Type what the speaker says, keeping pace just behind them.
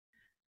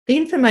The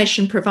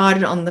information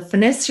provided on the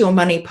Finesse Your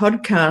Money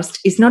podcast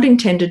is not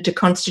intended to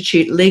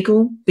constitute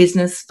legal,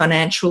 business,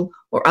 financial,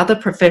 or other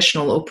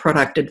professional or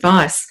product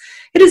advice.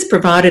 It is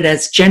provided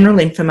as general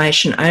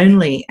information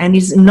only and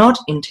is not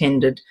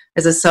intended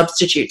as a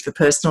substitute for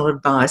personal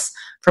advice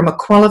from a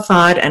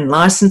qualified and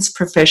licensed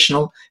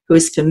professional who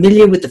is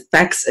familiar with the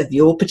facts of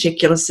your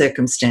particular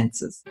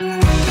circumstances.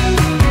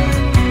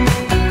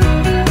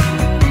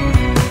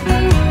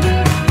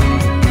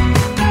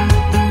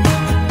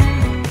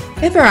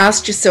 Ever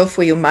asked yourself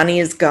where your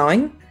money is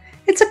going?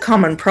 It's a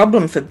common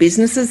problem for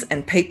businesses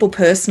and people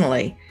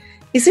personally.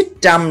 Is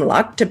it dumb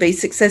luck to be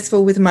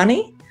successful with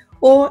money?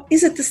 Or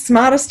is it the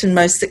smartest and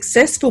most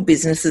successful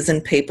businesses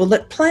and people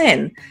that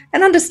plan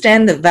and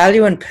understand the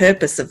value and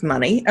purpose of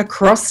money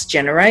across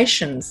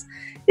generations?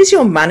 Is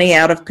your money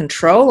out of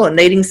control or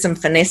needing some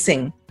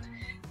finessing?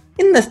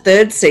 In the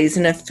third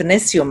season of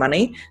Finesse Your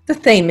Money, the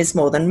theme is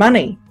more than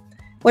money.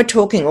 We're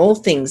talking all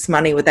things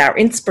money with our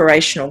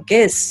inspirational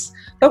guests,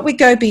 but we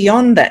go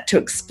beyond that to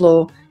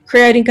explore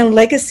creating a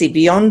legacy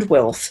beyond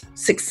wealth,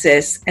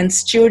 success, and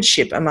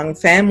stewardship among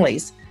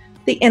families,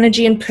 the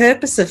energy and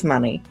purpose of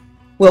money,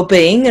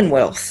 well-being and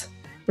wealth,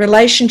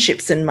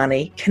 relationships and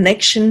money,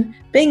 connection,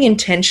 being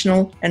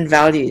intentional, and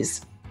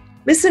values.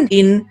 Listen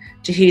in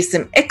to hear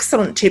some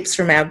excellent tips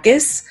from our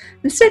guests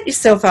and set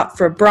yourself up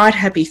for a bright,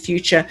 happy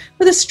future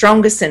with a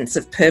stronger sense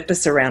of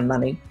purpose around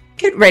money.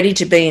 Get ready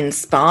to be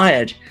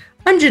inspired.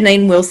 I'm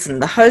Janine Wilson,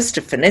 the host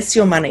of Finesse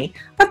Your Money.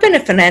 I've been a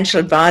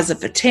financial advisor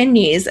for 10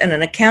 years and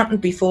an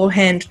accountant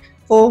beforehand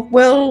for,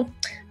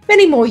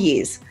 many more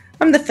years.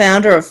 I'm the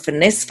founder of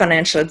Finesse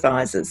Financial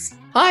Advisors.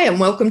 Hi and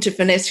welcome to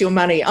Finesse Your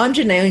Money. I'm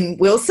Janine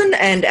Wilson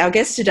and our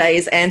guest today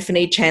is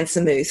Anthony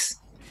Chansamuth.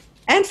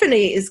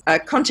 Anthony is a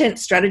content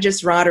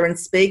strategist, writer and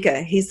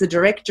speaker. He's the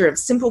director of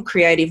Simple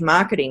Creative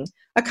Marketing,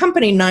 a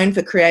company known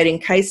for creating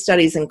case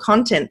studies and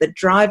content that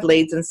drive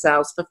leads and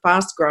sales for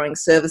fast-growing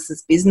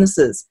services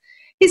businesses.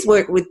 He's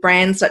worked with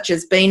brands such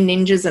as Bean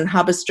Ninjas and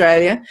Hub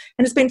Australia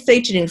and has been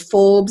featured in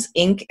Forbes,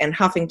 Inc. and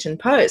Huffington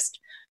Post.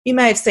 You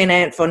may have seen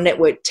Anth on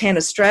Network 10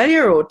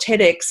 Australia or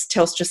TEDx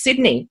Telstra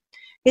Sydney.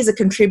 He's a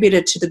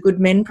contributor to the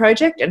Good Men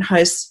Project and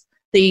hosts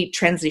the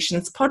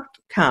Transitions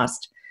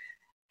podcast.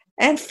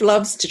 Anth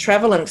loves to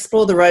travel and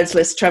explore the roads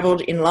less travelled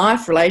in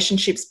life,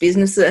 relationships,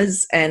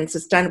 businesses and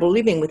sustainable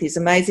living with his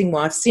amazing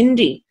wife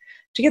Cindy.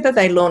 Together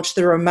they launched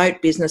the Remote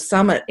Business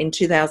Summit in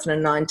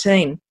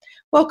 2019.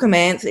 Welcome,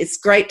 Anth. It's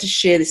great to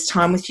share this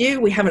time with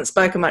you. We haven't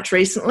spoken much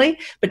recently,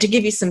 but to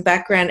give you some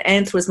background,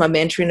 Anth was my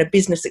mentor in a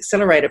business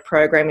accelerator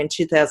program in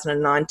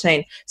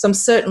 2019. So I'm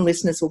certain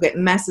listeners will get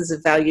masses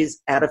of values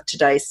out of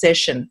today's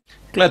session.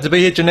 Glad to be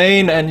here,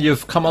 Janine, and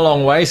you've come a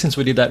long way since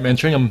we did that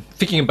mentoring. I'm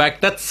thinking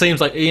back, that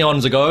seems like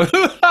eons ago.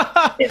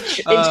 It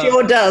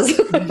sure does.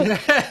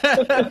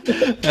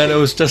 And it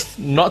was just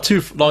not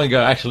too long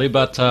ago, actually.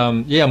 But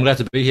I'm glad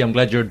to be here. I'm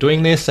glad you're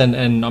doing this,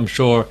 and I'm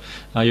sure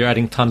you're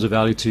adding tons of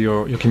value to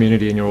your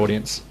community and your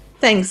audience.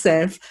 Thanks,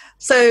 Anth.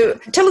 So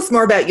tell us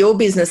more about your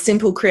business,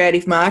 Simple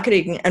Creative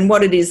Marketing, and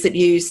what it is that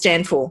you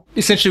stand for.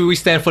 Essentially, we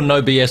stand for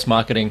No BS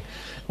Marketing.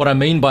 What I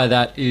mean by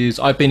that is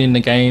I've been in the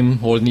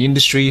game or in the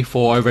industry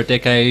for over a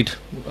decade,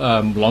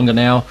 longer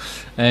now,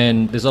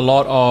 and there's a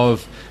lot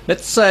of,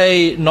 let's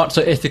say, not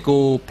so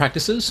ethical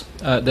practices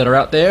that are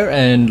out there,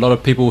 and a lot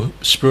of people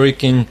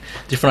speaking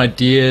different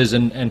ideas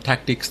and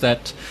tactics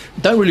that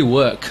don't really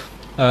work.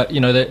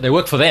 They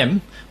work for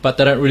them, but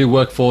they don't really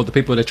work for the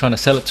people they're trying to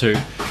sell it to.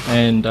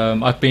 And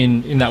I've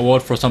been in that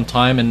world for some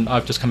time, and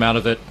I've just come out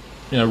of it,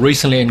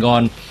 recently and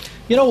gone,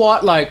 you know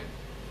what, like,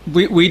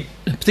 we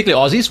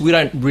particularly Aussies, we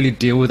don't really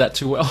deal with that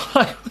too well.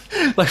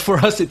 Like for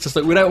us, it's just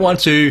like we don't want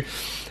to,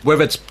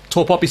 whether it's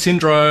tall poppy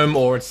syndrome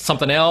or it's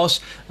something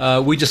else,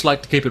 we just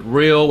like to keep it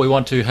real. We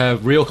want to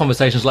have real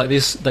conversations like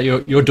this that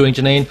you're doing,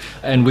 Janine,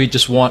 and we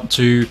just want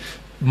to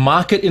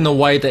market in a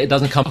way that it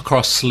doesn't come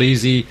across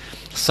sleazy,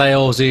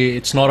 salesy.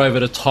 It's not over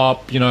the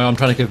top. I'm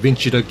trying to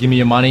convince you to give me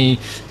your money.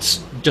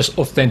 It's just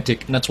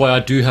authentic, and that's why I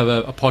do have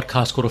a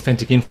podcast called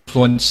Authentic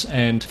Influence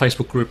and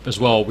Facebook group as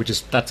well,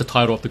 that's the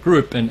title of the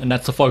group, and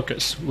that's the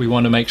focus. We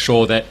want to make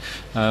sure that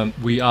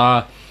we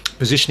are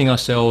positioning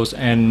ourselves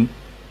and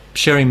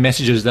sharing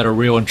messages that are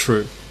real and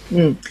true.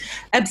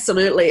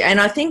 Absolutely.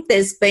 And I think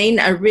there's been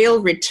a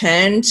real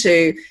return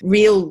to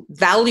real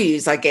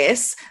values, I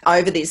guess,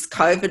 over this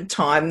COVID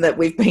time that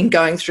we've been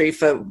going through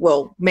for,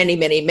 many,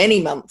 many, many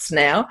months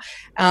now.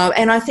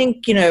 And I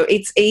think,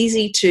 it's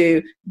easy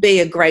to be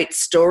a great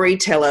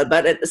storyteller,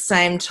 but at the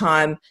same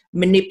time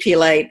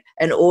manipulate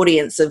an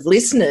audience of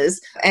listeners.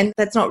 And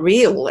that's not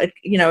real.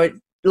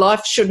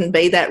 Life shouldn't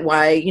be that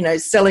way.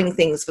 Selling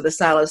things for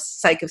the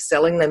sake of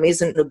selling them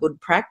isn't a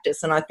good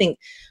practice. And I think,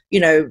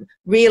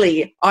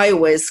 really, I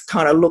always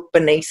kind of look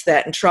beneath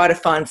that and try to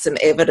find some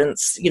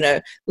evidence,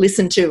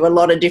 listen to a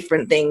lot of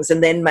different things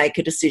and then make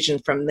a decision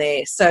from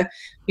there. So,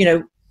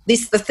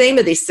 the theme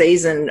of this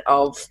season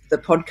of the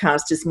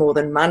podcast is more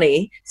than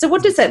money. So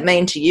what does that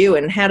mean to you,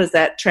 and how does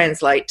that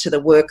translate to the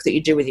work that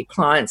you do with your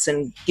clients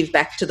and give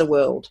back to the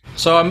world?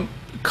 So I'm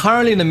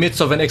currently in the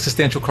midst of an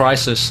existential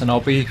crisis, and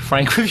I'll be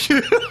frank with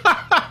you.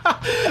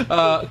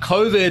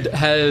 COVID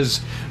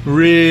has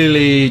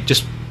really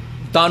just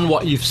done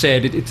what you've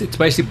said. It's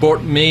basically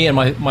brought me and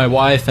my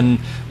wife and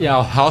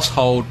our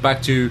household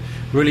back to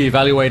really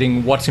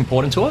evaluating what's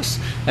important to us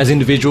as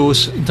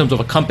individuals in terms of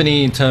a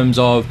company, in terms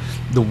of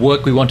the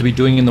work we want to be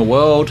doing in the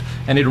world.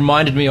 And it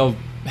reminded me of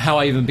how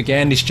I even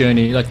began this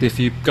journey. Like if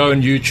you go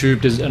on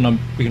YouTube,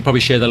 we can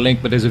probably share the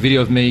link, but there's a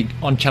video of me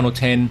on Channel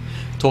 10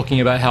 talking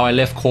about how I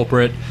left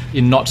corporate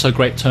in not so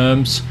great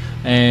terms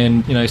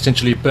and,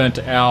 essentially burnt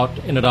out,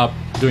 ended up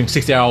doing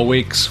 60-hour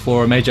weeks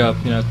for a major,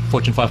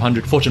 Fortune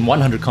 500, Fortune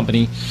 100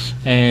 company,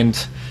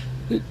 and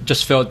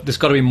just felt there's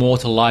got to be more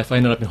to life. I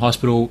ended up in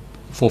hospital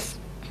for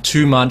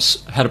 2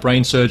 months, had a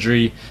brain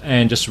surgery,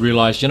 and just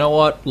realized,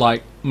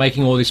 like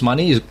making all this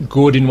money is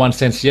good in one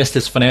sense. Yes,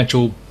 there's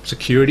financial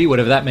security,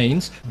 whatever that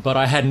means, but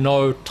I had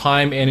no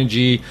time,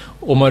 energy,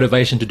 or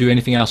motivation to do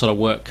anything outside of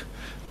work,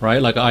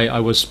 right? Like I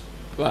was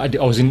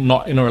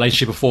not in a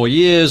relationship for 4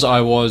 years.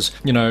 I was,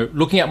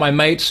 looking at my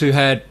mates who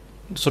had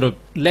sort of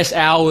less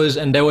hours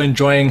and they were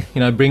enjoying,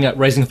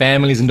 raising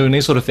families and doing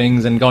these sort of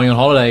things and going on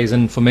holidays.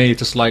 And for me, it's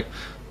just like,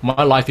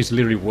 my life is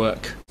literally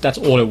work. That's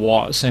all it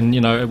was. And,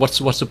 what's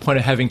the point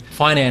of having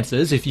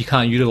finances if you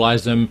can't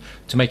utilize them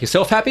to make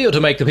yourself happy or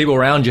to make the people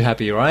around you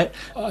happy, right?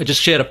 I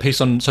just shared a piece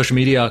on social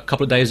media a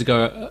couple of days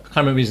ago. I can't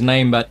remember his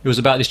name, but it was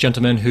about this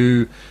gentleman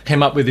who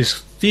came up with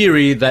this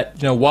theory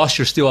that, whilst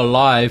you're still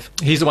alive,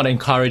 he's the one that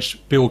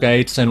encouraged Bill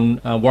Gates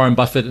and Warren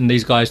Buffett and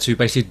these guys to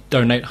basically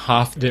donate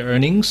half their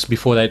earnings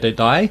before they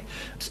die.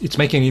 It's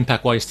making an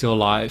impact while you're still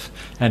alive.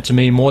 And to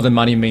me, more than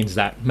money means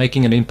that,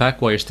 making an impact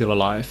while you're still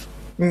alive.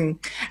 And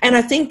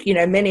I think,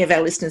 many of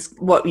our listeners,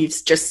 what you've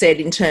just said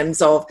in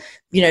terms of,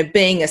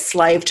 being a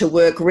slave to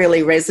work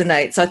really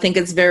resonates. I think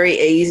it's very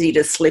easy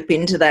to slip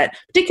into that,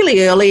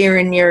 particularly earlier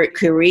in your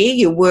career.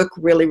 You work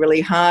really,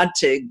 really hard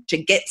to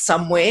get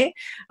somewhere,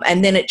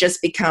 and then it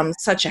just becomes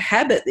such a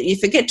habit that you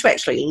forget to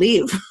actually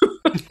live.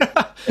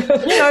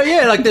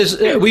 Like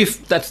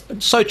that's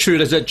so true.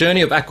 There's a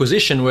journey of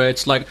acquisition where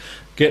it's like,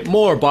 get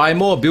more, buy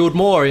more, build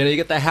more. You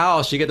get the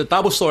house, you get the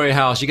double-story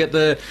house, you get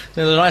the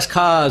nice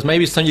cars.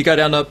 Maybe it's time you go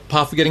down the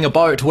path of getting a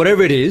boat,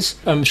 whatever it is.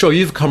 I'm sure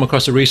you've come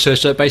across the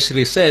research that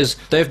basically says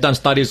they've done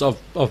studies of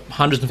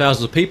hundreds and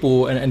thousands of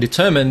people and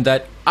determined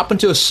that up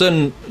until a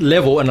certain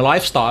level and a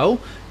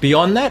lifestyle,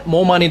 beyond that,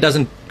 more money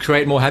doesn't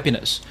create more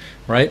happiness,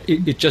 right?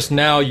 It just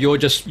now you're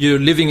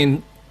living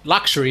in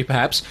luxury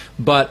perhaps,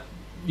 but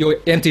you're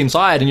empty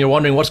inside and you're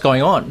wondering what's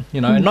going on,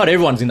 and not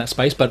everyone's in that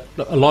space, but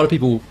a lot of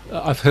people,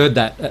 I've heard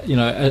that,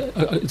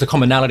 it's a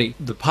commonality.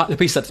 The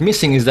piece that's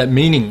missing is that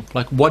meaning.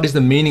 Like, what is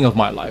the meaning of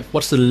my life?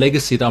 What's the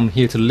legacy that I'm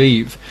here to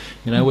leave?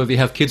 Whether you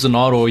have kids or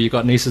not, or you've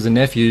got nieces and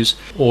nephews,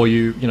 or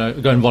you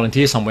go and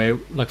volunteer somewhere.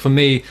 Like for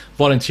me,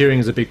 volunteering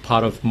is a big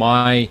part of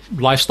my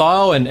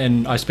lifestyle,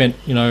 and I spent,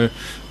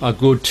 a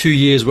good 2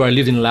 years where I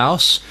lived in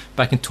Laos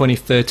back in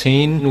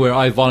 2013, where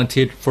I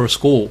volunteered for a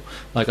school.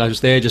 Like I was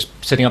there just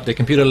setting up their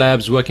computer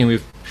labs, working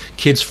with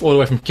kids all the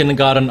way from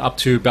kindergarten up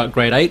to about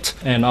grade 8,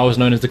 and I was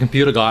known as the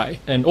computer guy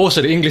and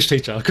also the English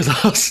teacher because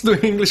I was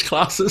doing English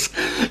classes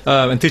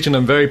and teaching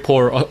them very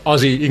poor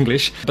Aussie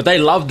English, but they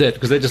loved it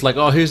because they're just like,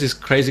 oh, who's this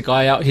crazy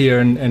guy out here,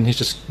 and he's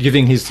just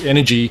giving his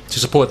energy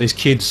to support these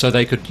kids so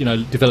they could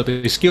develop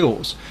these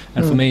skills.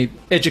 And for me,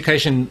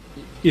 education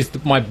is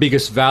my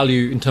biggest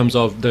value in terms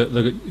of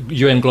the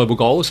UN global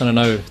goals, and I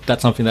know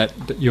that's something that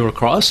you're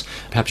across,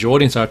 perhaps your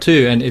audience are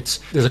too, and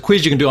there's a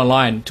quiz you can do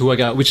online to work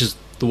out which is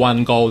the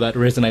one goal that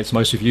resonates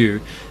most with you.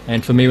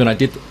 And for me, when I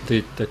did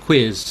the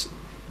quiz,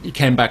 it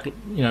came back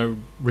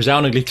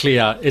resoundingly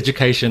clear,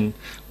 education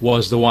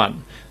was the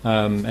one,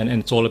 and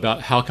it's all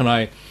about how can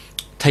I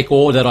take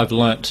all that I've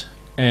learnt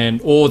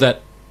and all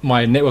that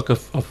my network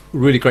of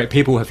really great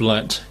people have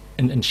learnt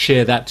and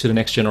share that to the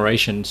next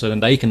generation so then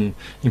they can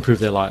improve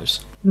their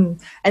lives.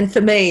 And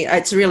for me,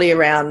 it's really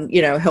around,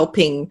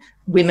 helping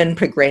women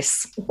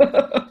progress.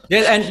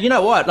 Yeah, and you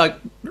know what? Like,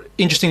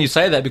 interesting you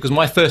say that, because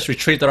my first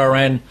retreat that I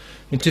ran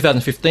in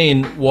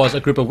 2015 was a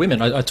group of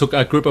women. I took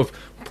a group of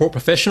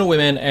professional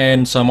women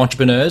and some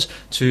entrepreneurs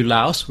to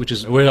Laos, which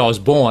is where I was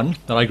born,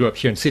 that I grew up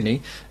here in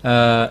Sydney.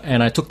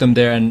 And I took them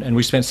there and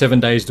we spent 7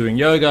 days doing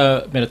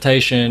yoga,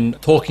 meditation,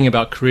 talking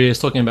about careers,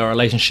 talking about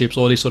relationships,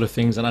 all these sort of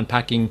things, and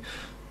unpacking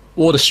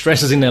all the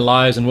stresses in their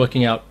lives and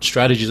working out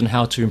strategies on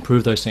how to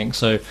improve those things.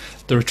 So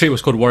the retreat was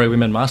called Warrior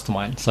Women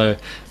Mastermind. So a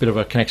bit of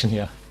a connection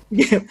here.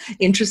 Yeah,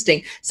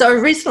 interesting. So I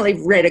recently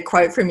read a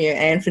quote from you,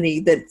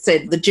 Anthony, that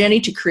said, the journey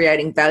to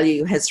creating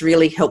value has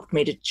really helped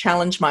me to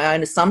challenge my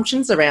own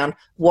assumptions around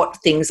what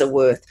things are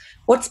worth.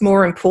 What's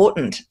more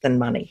important than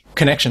money?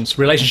 Connections,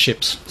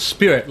 relationships,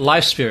 spirit,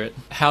 life spirit,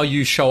 how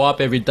you show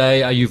up every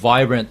day. Are you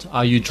vibrant?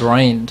 Are you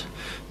drained?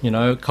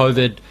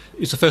 COVID,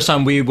 it's the first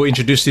time we were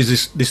introduced to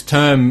this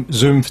term,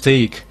 Zoom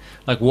fatigue.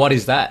 Like, what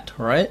is that,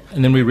 right?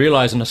 And then we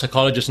realized, and the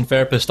psychologists and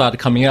therapists started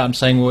coming out and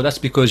saying, well, that's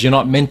because you're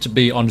not meant to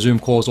be on Zoom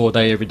calls all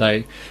day, every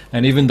day.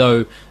 And even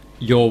though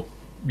your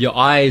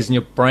eyes and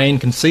your brain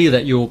can see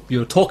that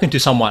you're talking to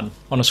someone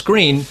on a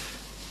screen,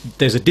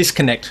 there's a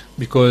disconnect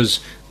because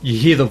you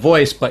hear the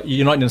voice, but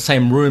you're not in the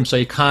same room, so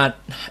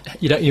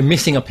you're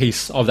missing a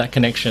piece of that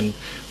connection,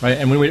 right?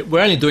 And when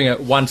we're only doing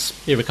it once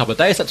every couple of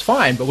days, that's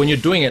fine. But when you're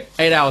doing it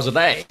 8 hours a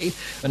day,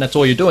 and that's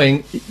all you're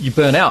doing, you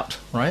burn out,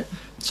 right?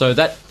 So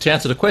that, to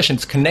answer the question,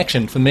 it's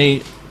connection. For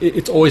me,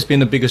 it's always been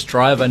the biggest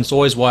driver, and it's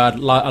always why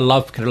I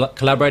love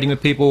collaborating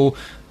with people,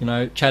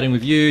 chatting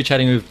with you,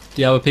 chatting with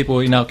the other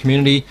people in our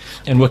community,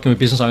 and working with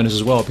business owners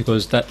as well,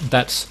 because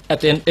that's at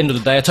the end of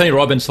the day. Tony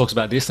Robbins talks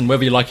about this, and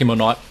whether you like him or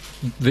not,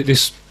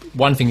 this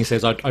one thing he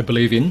says I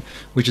believe in,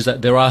 which is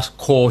that there are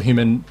core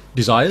human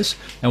desires,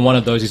 and one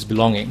of those is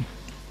belonging.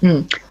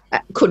 I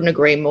couldn't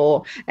agree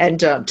more. And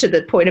to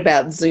the point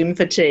about Zoom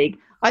fatigue,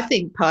 I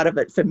think part of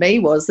it for me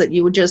was that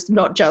you were just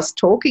not just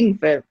talking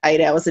for 8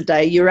 hours a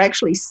day, you were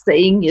actually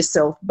seeing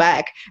yourself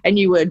back and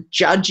you were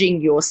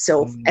judging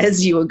yourself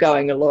as you were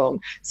going along.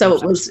 So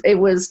it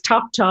was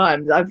tough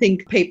times. I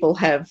think people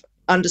have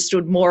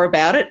understood more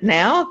about it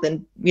now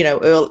than,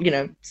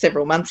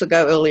 several months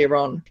ago, earlier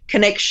on.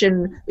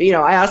 Connection,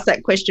 I asked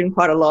that question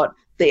quite a lot.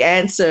 The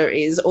answer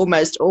is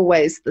almost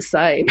always the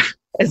same,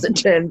 as it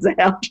turns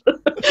out.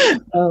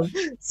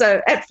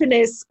 So at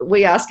Finesse,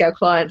 we ask our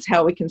clients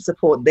how we can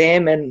support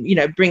them and,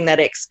 bring that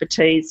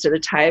expertise to the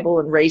table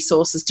and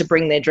resources to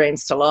bring their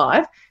dreams to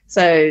life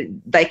so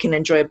they can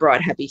enjoy a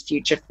bright, happy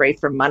future free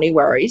from money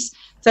worries.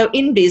 So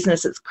in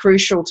business, it's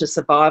crucial to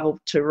survival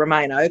to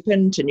remain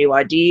open to new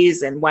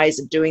ideas and ways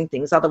of doing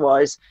things.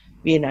 Otherwise,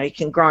 you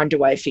can grind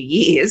away for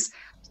years.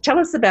 Tell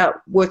us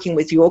about working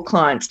with your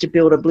clients to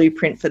build a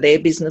blueprint for their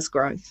business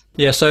growth.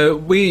 Yeah, so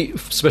we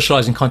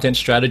specialize in content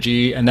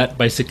strategy, and that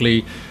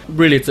basically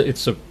really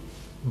it's a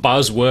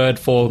buzzword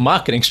for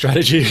marketing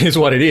strategy is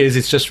what it is.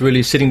 It's just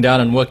really sitting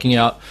down and working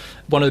out.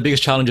 One of the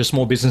biggest challenges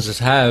small businesses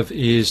have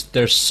is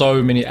there's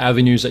so many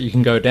avenues that you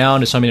can go down.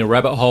 There's so many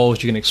rabbit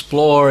holes you can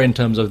explore in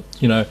terms of,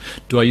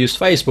 do I use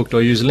Facebook? Do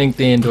I use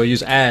LinkedIn? Do I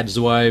use ads?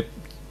 Do I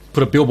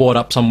put a billboard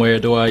up somewhere?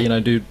 Do I,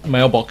 do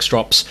mailbox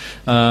drops?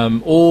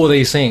 All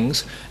these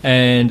things.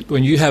 And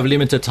when you have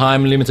limited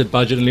time, limited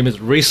budget, and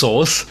limited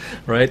resource,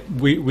 right?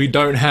 We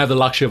don't have the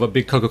luxury of a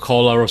big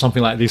Coca-Cola or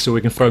something like this, so we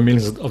can throw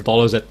millions of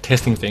dollars at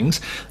testing things.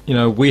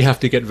 We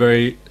have to get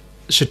very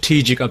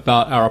strategic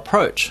about our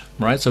approach,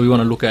 right? So we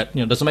want to look at,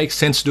 does it make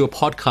sense to do a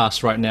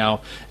podcast right now,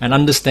 and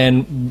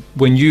understand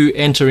when you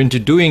enter into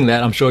doing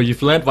that, I'm sure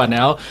you've learned by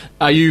now,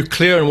 are you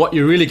clear on what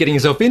you're really getting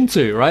yourself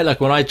into, right?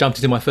 Like when I jumped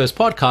into my first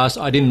podcast,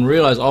 I didn't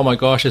realize, oh my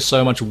gosh, there's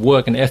so much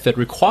work and effort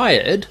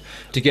required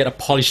to get a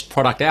polished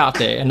product out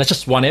there. And that's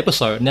just one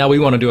episode. Now we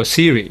want to do a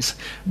series,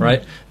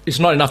 right? It's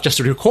not enough just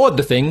to record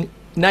the thing.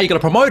 Now you got to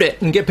promote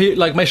it and get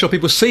people, make sure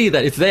people see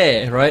that it's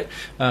there, right?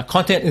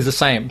 Content is the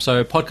same.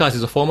 So podcast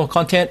is a form of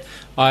content.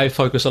 I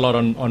focus a lot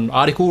on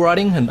article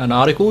writing and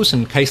articles,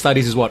 and case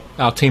studies is what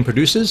our team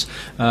produces.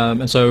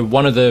 And so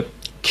one of the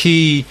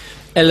key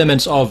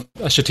elements of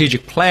a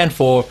strategic plan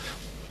for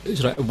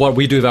what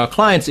we do with our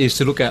clients is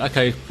to look at,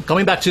 okay,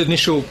 coming back to the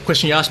initial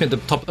question you asked me at the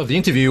top of the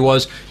interview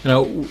was,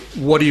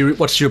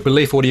 what's your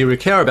belief? What do you really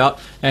care about?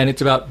 And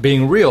it's about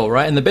being real,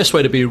 right? And the best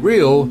way to be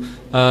real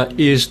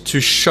is to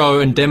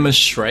show and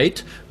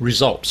demonstrate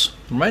results,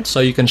 right? So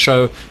you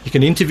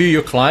can interview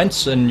your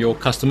clients and your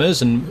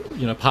customers and,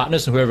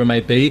 partners and whoever it may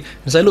be,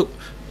 and say, look,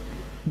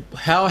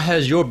 how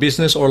has your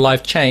business or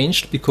life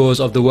changed because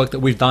of the work that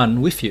we've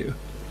done with you?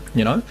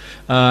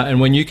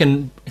 And when you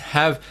can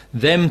have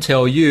them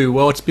tell you,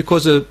 well, it's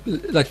because of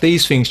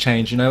these things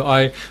change.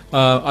 I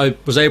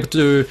was able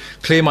to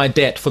clear my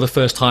debt for the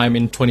first time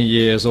in 20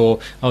 years, or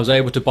I was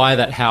able to buy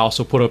that house,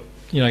 or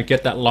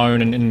get that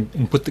loan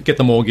and get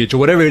the mortgage, or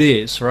whatever it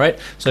is, right?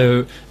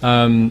 So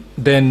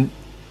then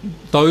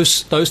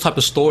those type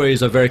of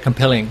stories are very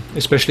compelling,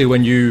 especially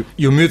when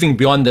you're moving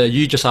beyond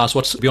you just asked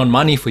what's beyond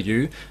money for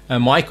you.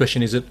 And my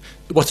question is,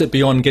 what's it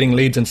beyond getting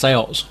leads and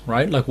sales,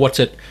 right? Like, what's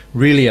it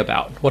really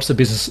about? What's the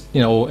business,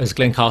 as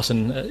Glenn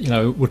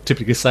Carlson, would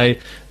typically say,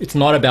 it's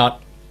not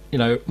about,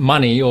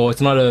 money, or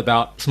it's not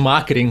about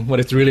marketing.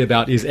 What it's really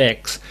about is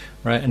X,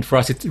 right? And for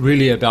us, it's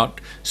really about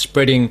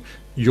spreading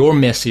your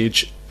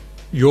message,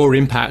 your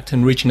impact,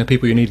 and reaching the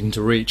people you're needing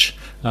to reach,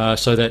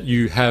 so that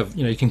you have,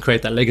 you can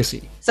create that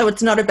legacy. So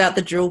it's not about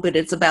the drill bit,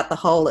 it's about the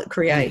hole it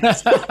creates.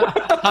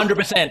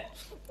 100%,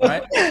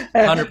 right?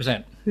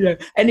 100%. Yeah.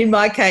 And in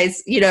my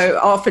case,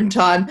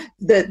 oftentimes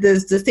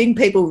the thing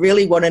people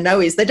really want to know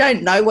is they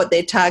don't know what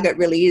their target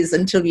really is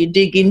until you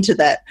dig into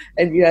that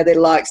and, their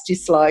likes,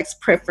 dislikes,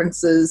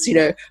 preferences,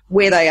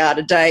 where they are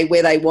today,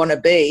 where they want to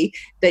be,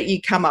 that you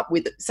come up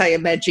with, say, a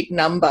magic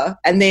number,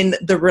 and then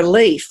the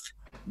relief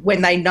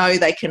when they know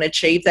they can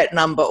achieve that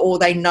number, or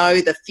they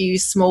know the few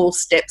small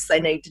steps they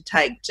need to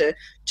take to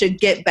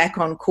get back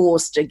on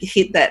course to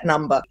hit that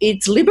number.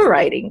 It's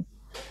liberating.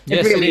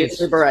 Yes, it really is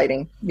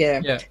liberating.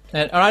 Yeah.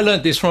 And I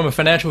learned this from a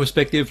financial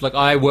perspective. Like,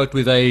 I worked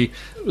with the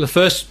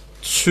first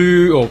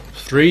 2 or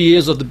 3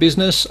 years of the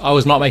business, I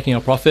was not making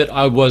a profit.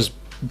 I was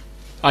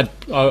I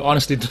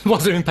honestly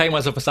wasn't even paying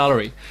myself a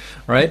salary,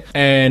 right?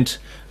 And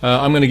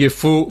I'm going to give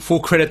full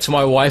credit to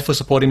my wife for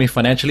supporting me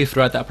financially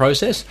throughout that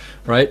process,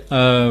 right?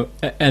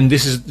 And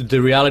this is the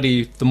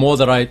reality. The more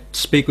that I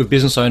speak with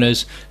business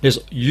owners, there's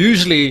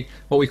usually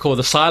what we call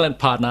the silent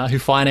partner who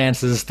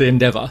finances the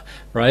endeavor,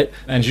 right?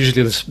 And it's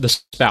usually the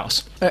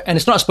spouse. And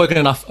it's not spoken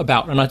enough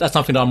about, and that's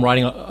something that I'm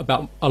writing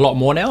about a lot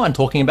more now and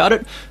talking about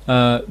it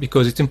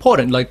because it's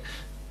important. Like,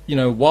 you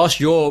know,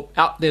 whilst you're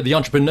out there, the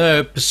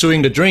entrepreneur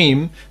pursuing the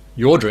dream,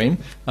 your dream,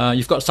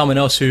 you've got someone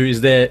else who is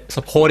there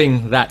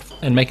supporting that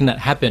and making that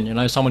happen. You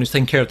know, someone who's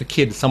taking care of the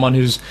kids, someone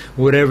who's,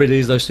 whatever it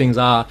is those things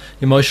are,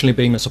 emotionally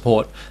being the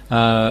support.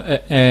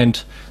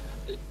 And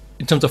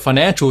in terms of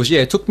financials,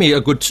 yeah, it took me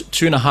a good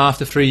 2.5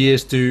 to 3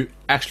 years to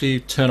actually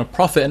turn a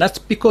profit, and that's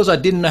because I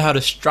didn't know how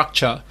to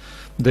structure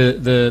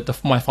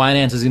my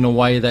finances in a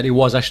way that it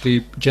was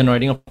actually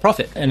generating a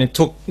profit. And it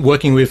took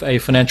working with a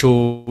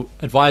financial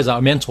advisor,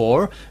 a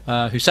mentor,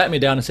 who sat me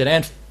down and said,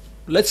 "Ant,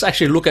 let's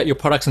actually look at your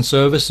products and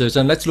services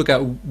and let's look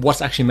at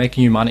what's actually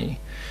making you money,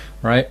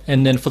 right?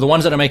 And then for the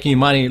ones that are making you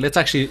money, let's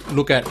actually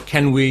look at,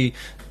 can we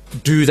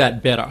do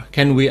that better?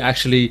 Can we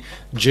actually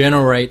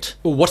generate,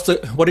 what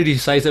did he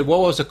say? He said, what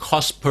was the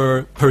cost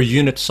per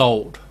unit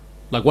sold?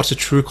 Like, what's the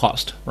true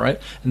cost, right?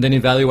 And then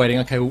evaluating,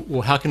 okay,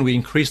 well, how can we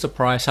increase the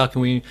price? How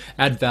can we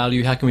add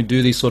value? How can we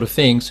do these sort of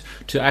things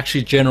to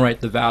actually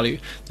generate the value?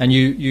 And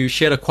you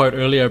shared a quote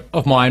earlier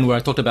of mine where I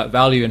talked about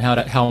value and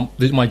how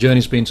my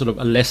journey's been sort of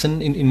a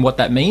lesson in what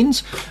that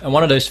means. And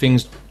one of those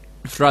things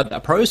throughout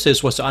that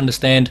process was to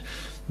understand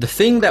the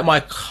thing that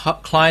my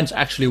clients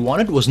actually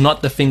wanted was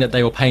not the thing that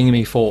they were paying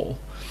me for.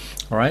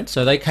 All right,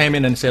 so they came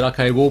in and said,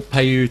 okay, we'll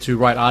pay you to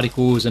write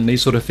articles and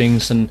these sort of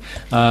things and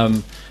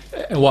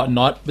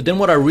whatnot. But then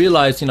what I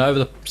realized, over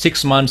the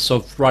 6 months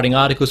of writing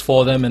articles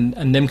for them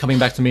and them coming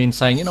back to me and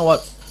saying, you know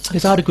what,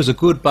 these articles are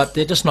good, but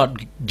they're just not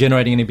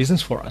generating any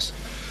business for us,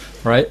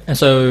 right? And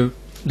so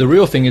the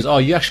real thing is,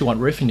 you actually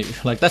want revenue.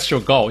 Like, that's your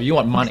goal. You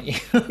want money,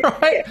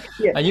 right?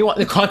 Yeah. And you want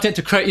the content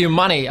to create you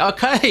money.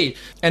 Okay.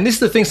 And this is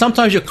the thing.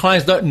 Sometimes your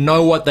clients don't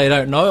know what they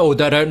don't know, or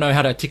they don't know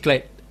how to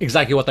articulate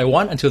exactly what they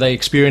want until they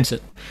experience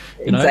it.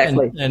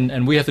 Exactly.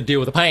 And we have to deal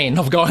with the pain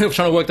of trying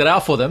to work that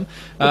out for them.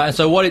 And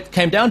so what it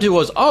came down to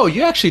was,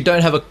 you actually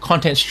don't have a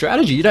content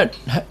strategy. You don't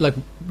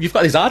you've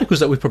got these articles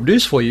that we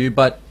produce for you,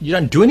 but you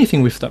don't do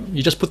anything with them.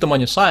 You just put them on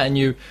your site and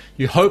you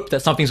hope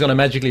that something's going to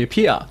magically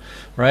appear,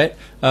 right?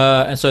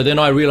 And so then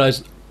I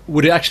realized,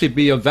 would it actually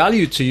be of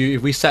value to you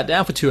if we sat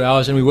down for 2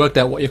 hours and we worked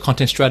out what your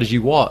content strategy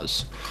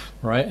was,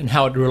 right? And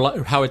how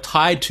it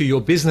tied to your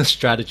business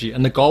strategy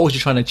and the goals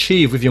you're trying to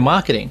achieve with your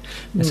marketing.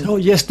 And I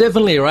said, yes,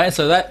 definitely, right?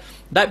 So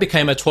that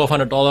became a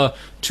 $1,200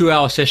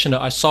 2-hour session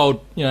that I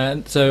sold,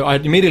 and so I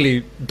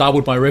immediately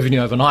doubled my revenue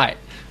overnight,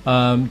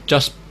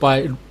 just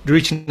by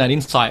reaching that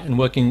insight and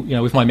working,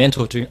 with my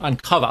mentor to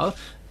uncover,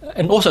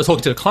 and also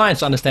talking to the clients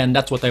to understand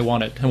that's what they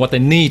wanted and what they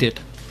needed,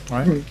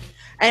 right?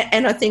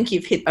 And I think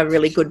you've hit a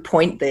really good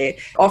point there.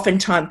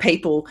 Oftentimes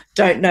people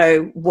don't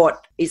know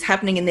what is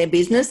happening in their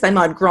business. They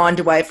might grind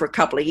away for a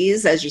couple of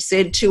years, as you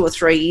said, 2 or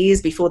 3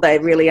 years before they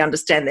really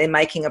understand they're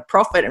making a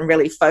profit and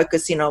really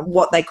focus in on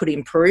what they could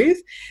improve.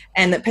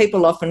 And that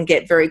people often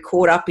get very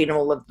caught up in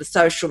all of the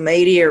social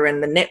media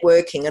and the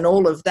networking and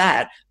all of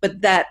that,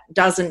 but that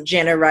doesn't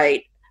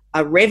generate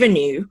a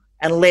revenue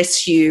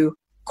unless you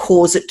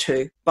cause it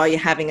to, by you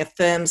having a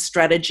firm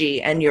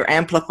strategy and you're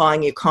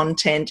amplifying your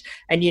content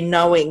and you're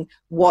knowing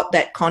what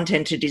that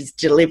content it is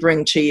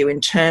delivering to you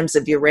in terms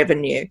of your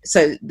revenue.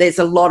 So there's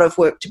a lot of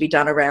work to be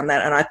done around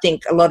that. And I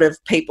think a lot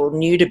of people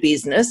new to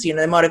business,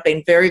 they might have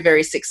been very,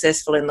 very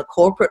successful in the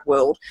corporate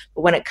world,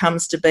 but when it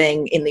comes to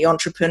being in the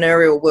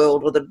entrepreneurial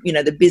world or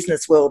the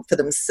business world for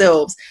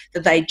themselves,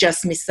 that they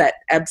just miss that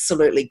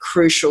absolutely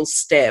crucial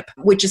step,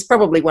 which is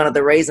probably one of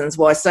the reasons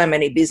why so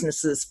many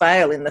businesses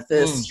fail in the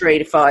first 3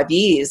 to 5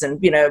 years.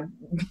 And,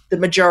 the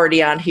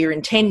majority aren't here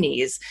in 10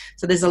 years.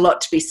 So there's a lot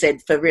to be said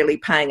for really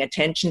paying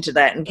attention to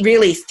that and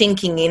really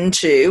thinking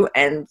into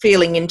and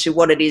feeling into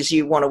what it is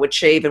you want to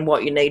achieve and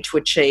what you need to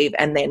achieve,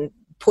 and then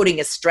putting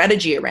a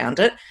strategy around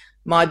it.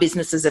 My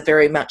businesses are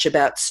very much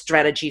about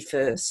strategy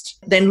first.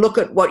 Then look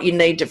at what you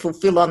need to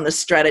fulfill on the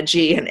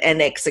strategy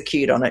and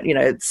execute on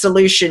it.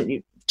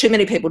 Solution. Too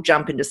many people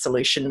jump into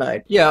solution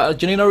mode. Yeah,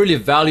 Janine, I really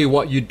value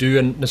what you do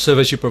and the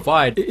service you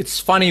provide. It's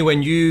funny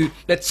when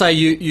let's say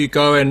you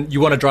go and you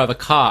want to drive a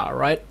car,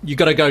 right? You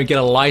got to go and get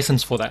a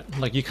license for that.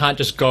 Like, you can't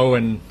just go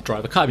and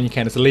drive a car. I mean, you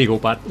can, it's illegal.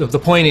 But the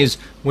point is,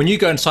 when you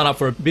go and sign up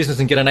for a business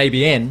and get an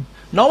ABN,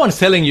 no one's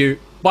telling you,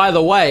 by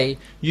the way,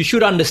 you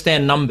should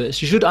understand numbers.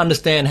 You should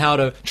understand how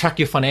to track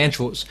your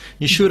financials.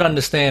 You should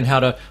understand how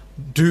to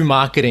do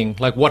marketing.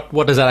 Like,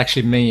 what does that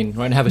actually mean,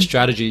 right? And have a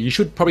strategy. You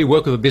should probably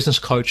work with a business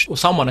coach or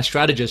someone, a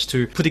strategist,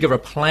 to put together a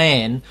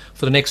plan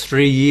for the next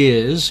 3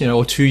 years,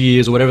 or 2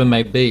 years or whatever it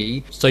may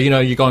be. So,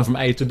 you're going from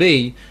A to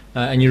B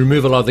and you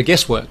remove a lot of the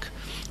guesswork,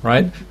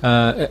 right?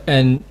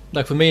 And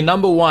like, for me,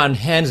 number one,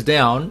 hands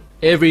down,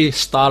 every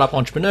startup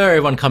entrepreneur,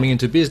 everyone coming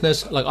into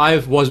business, like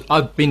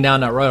I've been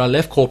down that road. I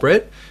left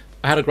corporate.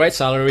 I had a great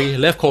salary,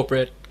 left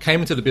corporate,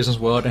 came into the business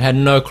world and had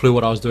no clue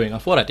what I was doing. I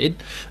thought I did.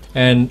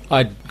 And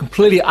I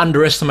completely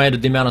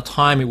underestimated the amount of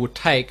time it would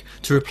take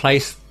to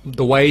replace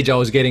the wage I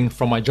was getting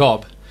from my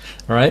job.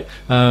 All right.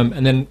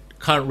 And then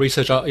current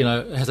research,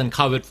 has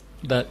uncovered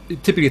that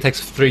it typically takes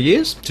 3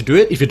 years to do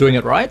it if you're doing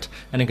it right,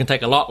 and it can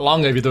take a lot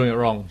longer if you're doing it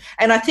wrong.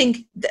 And I think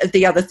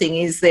the other thing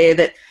is there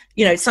that,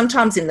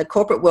 sometimes in the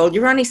corporate world,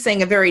 you're only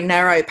seeing a very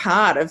narrow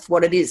part of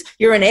what it is.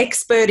 You're an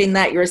expert in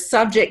that. You're a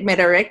subject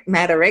matter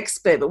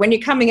expert. But when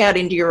you're coming out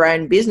into your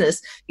own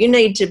business, you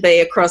need to be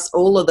across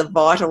all of the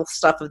vital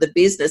stuff of the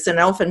business, and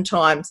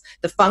oftentimes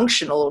the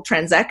functional or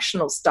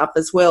transactional stuff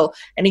as well.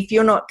 And if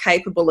you're not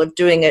capable of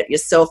doing it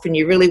yourself and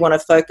you really want to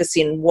focus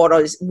in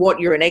what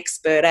you're an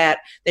expert at,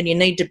 then you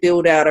need to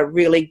build out a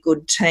really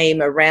good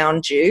team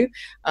around you.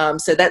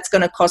 So that's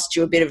going to cost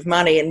you a bit of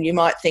money, and you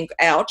might think,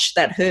 ouch,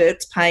 that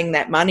hurts paying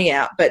that money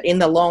out, but in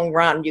the long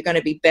run you're going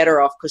to be better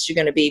off because you're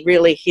going to be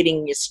really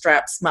hitting your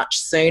straps much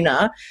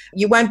sooner.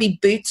 You won't be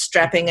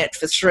bootstrapping it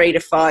for 3 to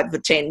 5 or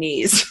 10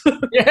 years.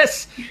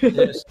 Yes.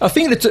 I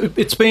think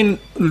it's been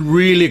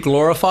really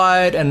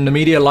glorified, and the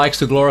media likes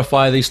to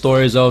glorify these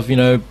stories of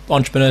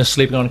entrepreneurs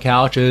sleeping on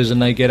couches,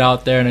 and they get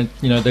out there and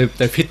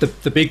they've hit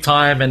the big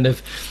time, and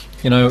they've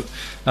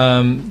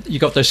you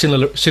got those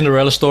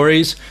Cinderella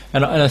stories,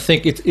 and I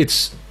think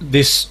it's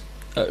this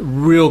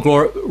real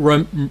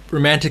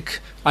romantic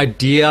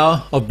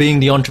idea of being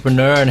the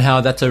entrepreneur, and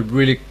how that's a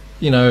really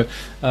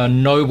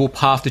noble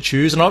path to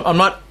choose. And I'm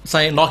not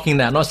knocking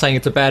that. I'm not saying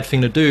it's a bad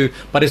thing to do,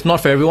 but it's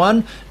not for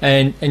everyone.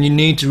 And you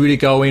need to really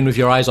go in with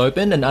your eyes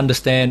open and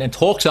understand and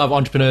talk to other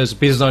entrepreneurs,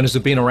 business owners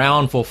who've been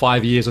around for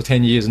 5 years or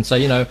 10 years, and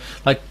say,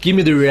 give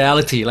me the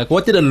reality. Like,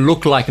 what did it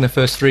look like in the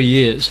first 3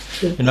 years?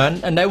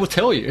 And they will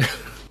tell you.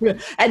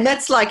 And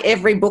that's like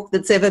every book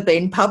that's ever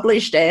been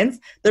published, Anne.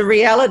 The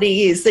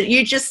reality is that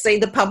you just see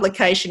the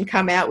publication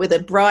come out with a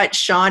bright,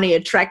 shiny,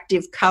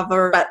 attractive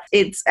cover, but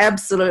it's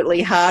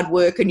absolutely hard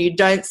work, and you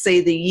don't see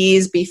the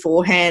years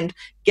beforehand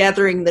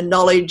gathering the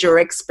knowledge or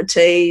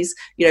expertise,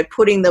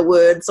 putting the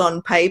words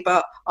on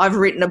paper. I've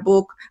written a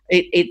book.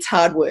 It's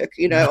hard work.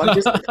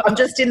 I'm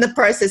just in the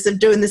process of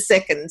doing the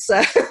second.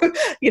 So,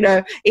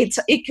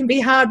 it can be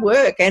hard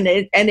work, and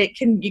you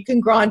can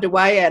grind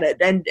away at it.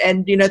 And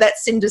that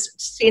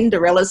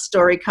Cinderella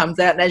story comes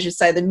out, and as you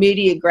say, the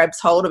media grabs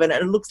hold of it,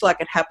 and it looks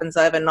like it happens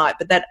overnight,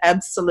 but that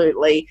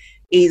absolutely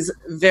is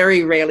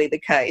very rarely the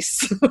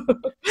case.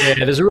 Yeah,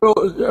 there's a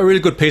really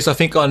good piece, I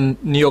think, on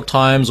New York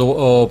Times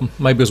or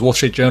maybe it was Wall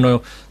Street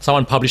Journal.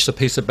 Someone published a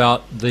piece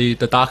about the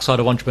dark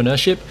side of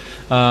entrepreneurship,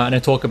 and they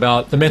talk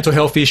about the mental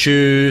health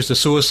issues, the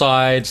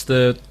suicides,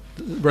 the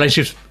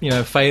relationships,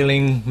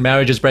 failing,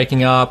 marriages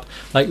breaking up.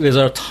 Like, there's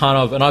a ton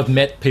of, and I've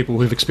met people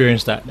who've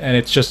experienced that, and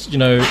it's just,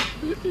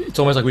 it's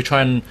almost like we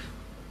try and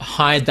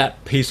hide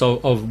that piece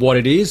of what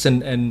it is,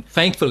 and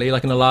thankfully,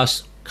 like in the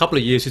last couple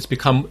of years, it's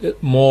become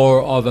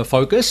more of a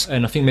focus,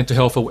 and I think mental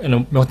health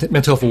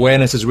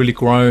awareness has really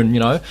grown,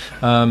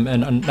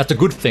 and that's a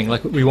good thing.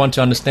 Like, we want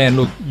to understand,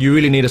 look, you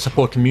really need a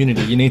support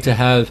community. You need to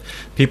have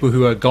people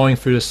who are going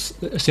through a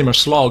similar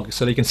slog,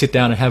 so they can sit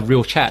down and have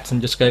real chats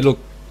and just go, look,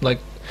 like,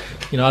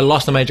 I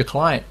lost a major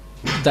client.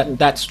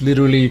 That's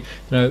literally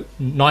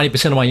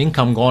 90% of my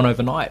income gone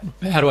overnight.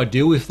 How do I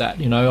deal with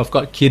that? I've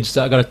got kids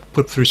that I've got to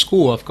put through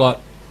school. I've got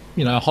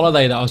a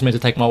holiday that I was meant to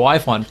take my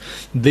wife on.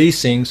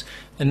 These things.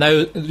 And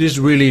this is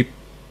really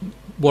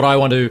what I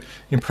want to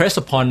impress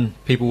upon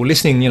people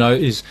listening,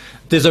 is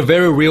there's a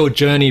very real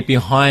journey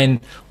behind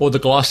all the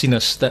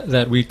glossiness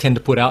that we tend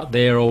to put out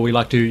there, or we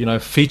like to,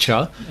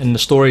 feature. And the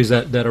stories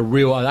that are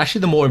real are actually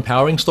the more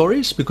empowering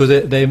stories, because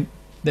they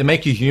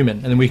make you human.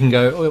 And then we can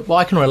go, well,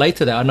 I can relate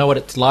to that. I know what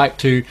it's like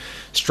to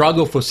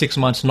struggle for 6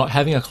 months not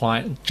having a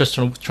client, just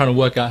trying to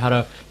work out how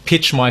to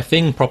pitch my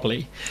thing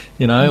properly,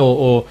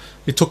 or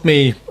it took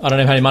me, I don't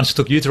know how many months it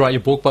took you to write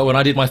your book, but when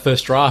I did my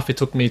first draft, it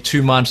took me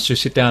 2 months to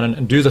sit down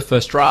and do the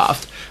first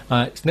draft.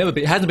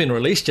 It hasn't been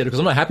released yet because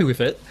I'm not happy with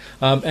it.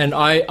 And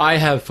I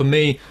have, for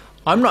me,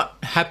 I'm not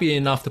happy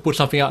enough to put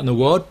something out in the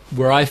world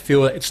where I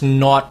feel it's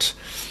not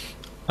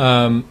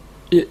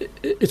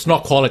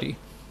quality.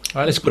 All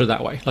right, let's put it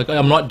that way. Like,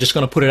 I'm not just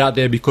going to put it out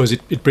there because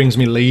it brings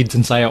me leads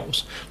and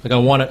sales. Like, I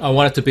want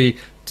it to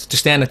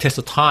stand the test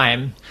of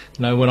time.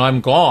 When I'm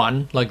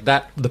gone, like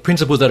that, the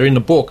principles that are in the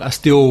book are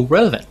still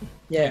relevant.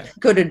 Yeah,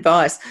 good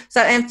advice.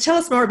 So, tell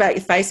us more about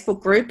your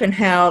Facebook group and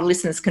how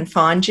listeners can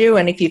find you,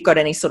 and if you've got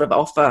any sort of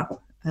offer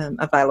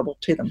available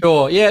to them.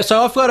 Sure. Yeah.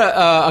 So I've got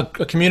a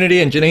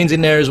community, and Janine's in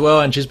there as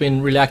well, and she's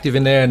been really active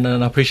in there, and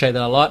I appreciate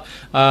that a lot.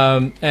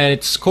 And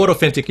it's called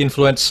Authentic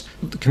Influence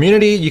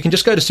Community. You can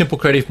just go to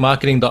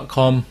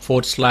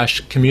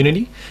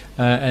simplecreativemarketing.com/community.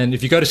 And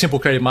if you go to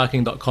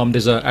simplecreativemarketing.com,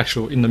 there's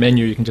in the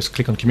menu, you can just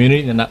click on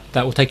community, and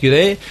that will take you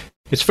there.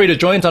 It's free to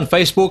join. It's on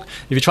Facebook.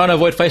 If you're trying to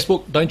avoid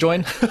Facebook, don't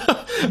join.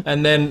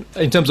 And then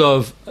in terms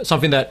of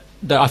something that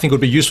I think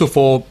would be useful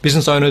for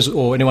business owners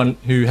or anyone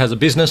who has a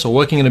business or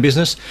working in a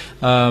business,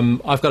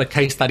 I've got a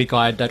case study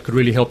guide that could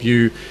really help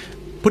you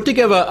put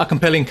together a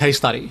compelling case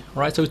study,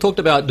 right? So we talked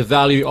about the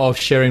value of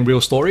sharing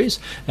real stories.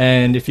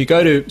 And if you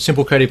go to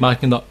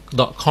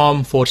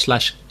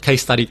simplecreativemarketing.com/case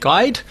case study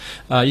guide.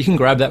 You can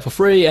grab that for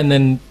free, and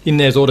then in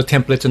there's all the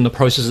templates and the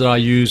processes that I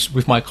use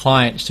with my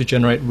clients to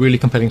generate really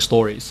compelling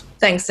stories.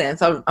 Thanks,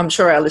 Anth. I'm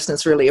sure our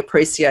listeners really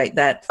appreciate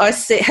that. I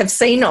have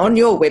seen on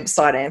your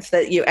website, Anth,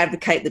 that you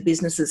advocate that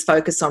businesses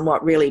focus on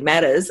what really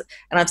matters.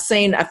 And I've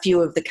seen a few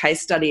of the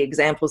case study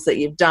examples that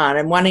you've done.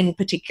 And one in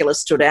particular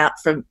stood out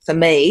for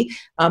me,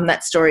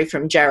 that story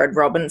from Jared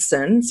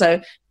Robinson.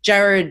 So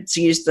Jared's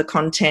used the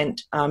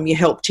content you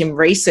helped him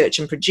research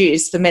and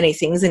produce for many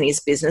things in his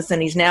business.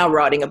 And he's now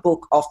writing a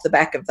book off the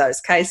back of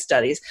those case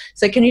studies.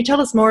 So can you tell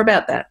us more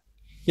about that?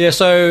 Yeah,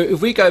 so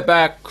if we go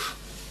back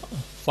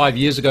 5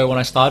 years ago when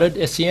I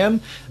started SEM,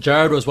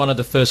 Jared was one of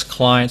the first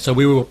clients. So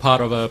we were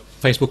part of a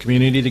Facebook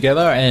community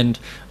together, and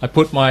I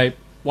put my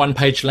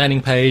one-page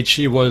landing page.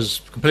 It was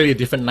completely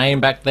different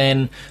name back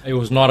then. It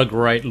was not a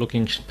great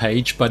looking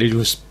page, but it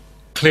was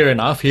clear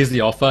enough. Here's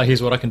the offer.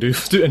 Here's what I can do,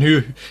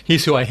 and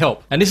here's who I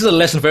help. And this is a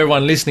lesson for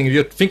everyone listening. If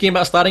you're thinking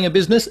about starting a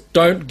business,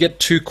 don't get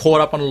too caught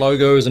up on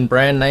logos and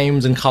brand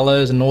names and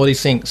colors and all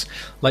these things.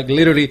 Like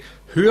literally,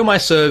 who am I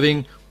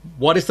serving?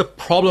 What is the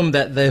problem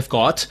that they've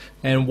got,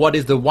 and what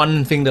is the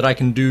one thing that I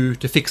can do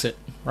to fix it,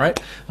 right?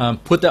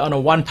 Put that on a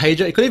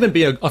one-pager. It could even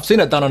be I've seen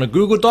it done on a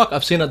Google Doc.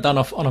 I've seen it done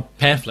on a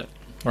pamphlet,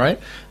 right?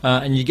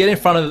 And you get in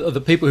front of the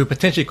people who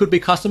potentially could be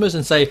customers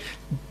and say,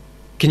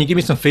 can you give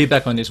me some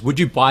feedback on this? Would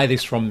you buy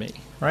this from me,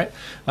 right?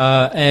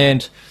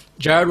 And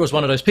Jared was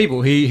one of those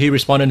people. He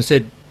responded and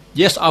said,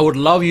 yes, I would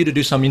love you to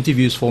do some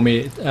interviews for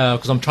me,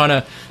 because I'm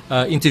trying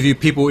to interview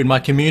people in my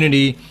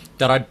community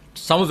that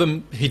some of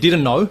them he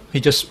didn't know. He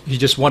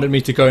just wanted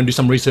me to go and do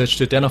some research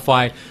to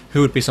identify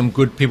who would be some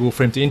good people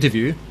for him to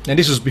interview. And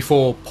this was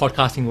before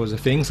podcasting was a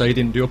thing, so he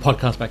didn't do a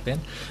podcast back then.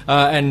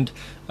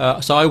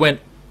 So I went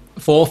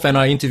forth and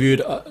I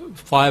interviewed I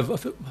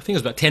think it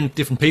was about 10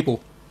 different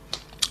people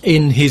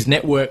in his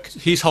network.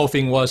 His whole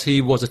thing was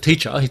he was a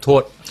teacher. He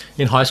taught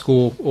in high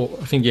school, or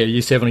I think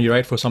year 7 or year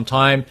 8 for some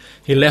time.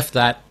 He left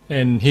that,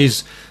 and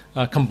he's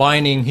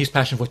combining his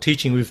passion for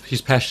teaching with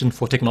his passion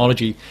for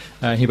technology.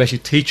 He basically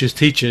teaches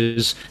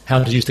teachers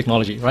how to use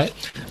technology, right?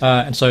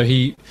 And so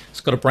he's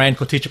got a brand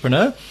called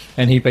Teacherpreneur,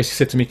 and he basically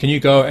said to me, can you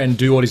go and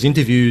do all these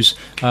interviews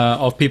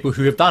of people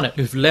who have done it,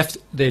 who've left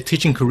their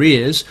teaching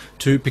careers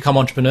to become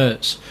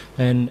entrepreneurs,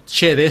 and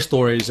share their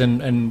stories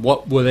and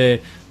what were their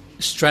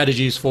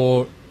strategies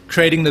for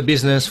creating the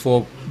business,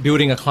 for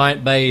building a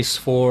client base,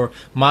 for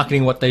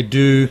marketing what they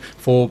do,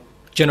 for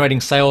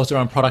generating sales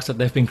around products that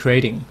they've been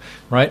creating,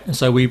 right? And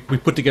so we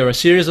put together a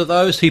series of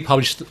those. He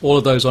published all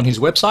of those on his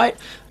website,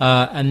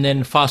 and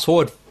then fast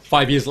forward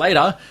 5 years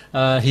later,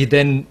 he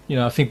then,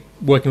 I think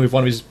working with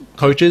one of his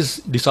coaches,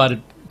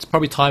 decided it's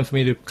probably time for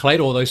me to collate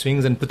all those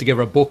things and put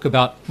together a book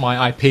about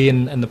my IP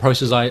and the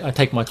process I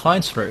take my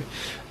clients through.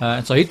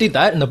 And so he did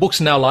that, and the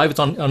book's now live. It's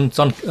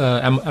on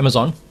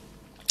Amazon.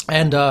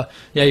 And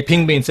he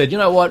pinged me and said, you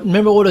know what,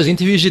 remember all those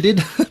interviews you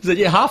did? I said,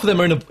 yeah, half of them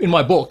are in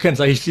my book. And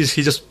so he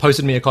just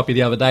posted me a copy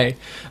the other day.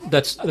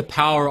 That's the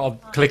power of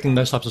collecting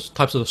those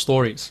types of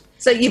stories.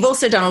 So you've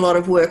also done a lot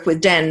of work with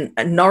Dan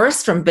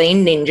Norris from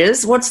Bean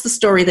Ninjas. What's the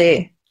story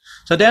there?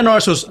 So Dan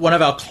Norris was one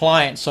of our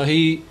clients. So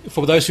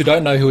for those who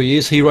don't know who he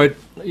is,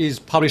 he's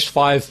published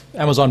 5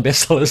 Amazon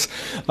bestsellers.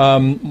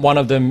 One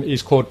of them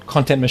is called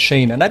Content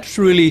Machine. And that's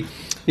really,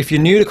 if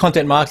you're new to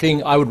content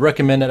marketing, I would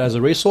recommend it as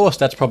a resource.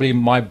 That's probably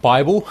my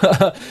Bible.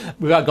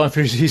 Without going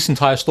through his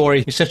entire story,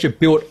 he essentially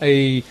built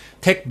a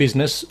tech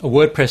business, a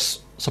WordPress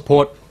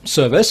support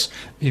service.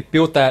 He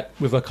built that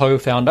with a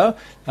co-founder,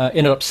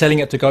 ended up selling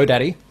it to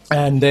GoDaddy,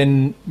 and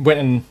then went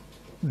and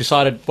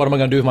decided, what am I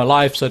going to do with my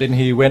life? So then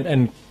he went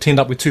and teamed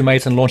up with 2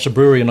 mates and launched a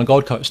brewery on the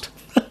Gold Coast.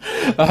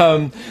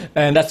 And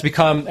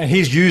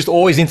he's used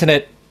all his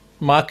internet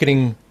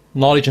marketing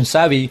knowledge and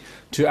savvy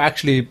to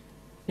actually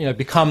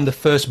become the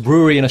first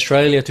brewery in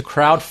Australia to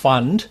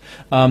crowdfund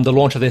the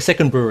launch of their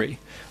second brewery,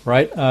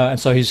 right? And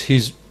so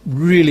he's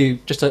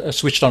really just a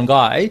switched-on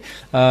guy.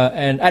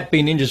 And at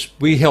Bean Ninjas,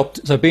 we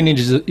helped. So Bean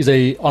Ninjas is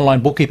a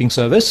online bookkeeping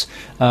service,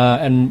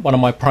 and one of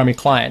my primary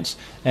clients.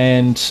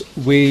 And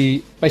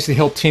we basically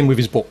helped him with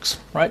his books,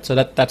 right? So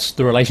that's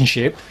the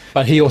relationship.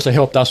 But he also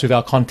helped us with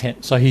our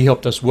content. So he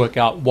helped us work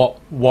out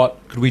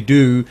what could we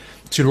do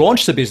to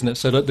launch the business.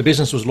 So that the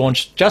business was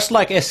launched just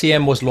like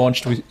SEM was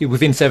launched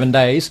within 7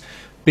 days.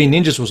 Bean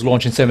Ninjas was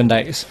launched in 7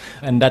 days,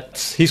 and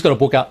he's got a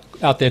book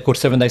out there called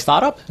 7 Day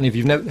Startup. And if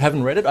you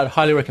haven't read it, I'd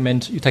highly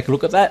recommend you take a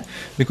look at that,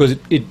 because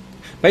it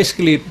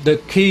basically, the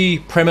key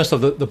premise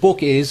of the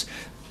book is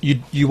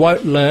you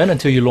won't learn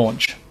until you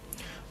launch,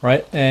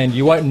 right? And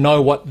you won't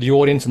know what the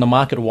audience and the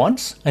market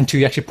wants until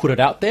you actually put it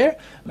out there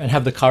and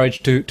have the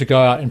courage to go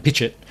out and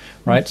pitch it,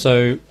 right?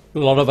 So a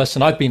lot of us,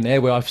 and I've been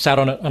there, where I've sat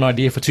on an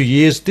idea for 2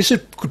 years. This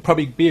could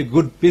probably be a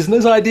good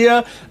business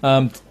idea.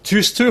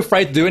 Too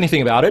afraid to do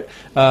anything about it.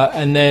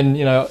 And then,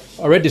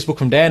 I read this book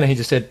from Dan, and he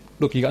just said,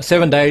 look, you got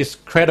 7 days,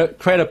 create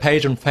a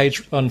page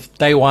on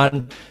day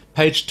 1,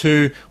 page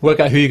 2, work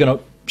out who you're going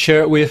to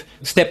share it with.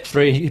 Step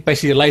 3, he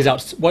basically lays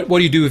out what do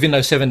you do within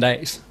those 7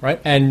 days, right?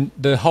 And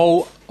the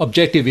whole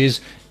objective is,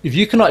 if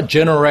you cannot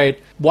generate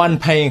one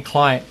paying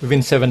client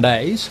within 7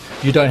 days,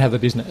 you don't have a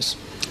business.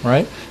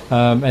 right?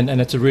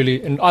 And it's a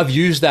really, and I've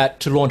used that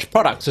to launch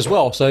products as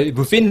well. So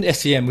within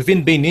SEM,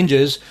 within Bean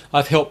Ninjas,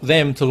 I've helped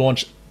them to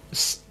launch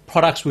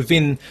products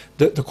within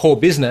the core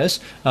business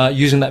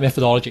using that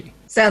methodology.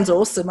 Sounds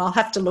awesome. I'll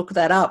have to look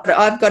that up.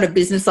 I've got a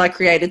business I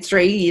created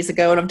 3 years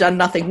ago and I've done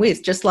nothing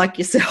with, just like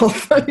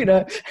yourself,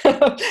 and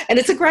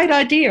it's a great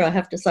idea, I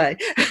have to say.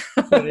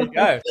 There you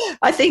go.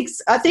 I think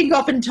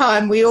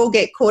oftentimes we all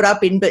get caught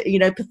up in,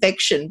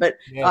 perfection, but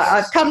yes.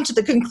 I've come to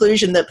the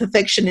conclusion that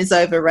perfection is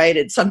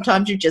overrated.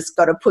 Sometimes you just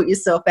got to put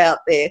yourself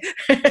out there.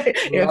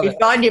 If you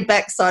find your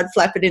backside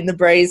flapping in the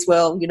breeze,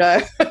 well,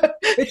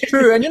 It's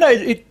true. And,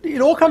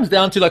 it all comes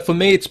down to, like, for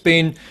me, it's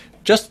been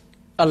just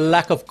a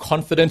lack of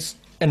confidence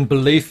and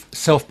belief,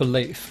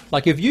 self-belief.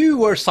 Like, if you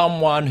were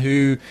someone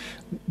who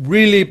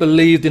really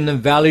believed in the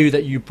value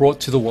that you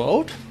brought to the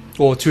world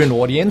or to an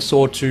audience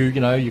or to,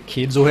 your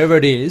kids or whoever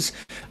it is,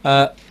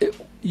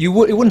 it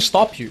wouldn't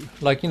stop you.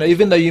 Like,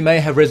 even though you may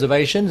have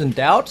reservations and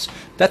doubts,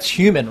 that's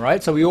human,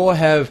 right? So we all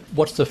have,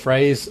 what's the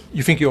phrase?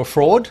 You think you're a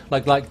fraud?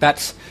 Like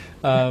that's...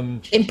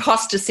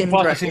 imposter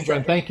syndrome. Imposter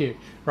syndrome, thank you.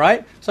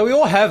 Right? So we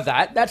all have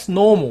that. That's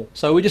normal.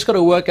 So we just got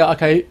to work out,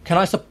 okay, can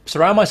I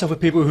surround myself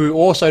with people who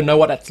also know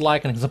what that's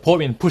like and can support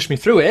me and push me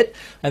through it?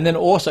 And then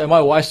also,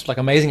 my wife's like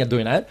amazing at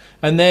doing that.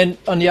 And then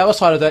on the other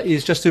side of that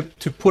is just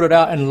to put it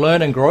out and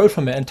learn and grow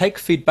from it and take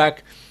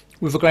feedback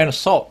with a grain of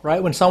salt,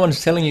 right? When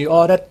someone's telling you,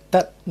 oh,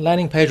 that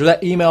landing page or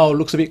that email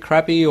looks a bit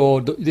crappy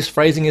or this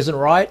phrasing isn't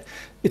right,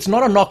 it's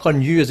not a knock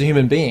on you as a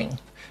human being.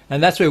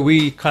 And that's where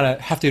we kind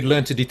of have to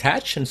learn to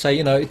detach and say,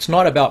 it's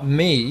not about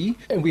me.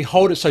 And we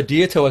hold it so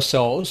dear to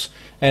ourselves.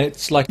 And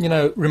it's like,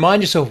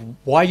 remind yourself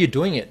why you're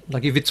doing it.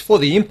 Like, if it's for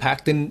the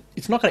impact, then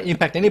it's not going to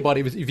impact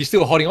anybody. If you're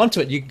still holding on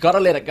to it, you got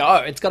to let it go.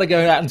 It's got to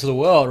go out into the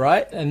world,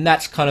 right? And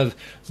that's kind of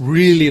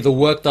really the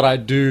work that I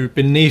do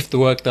beneath the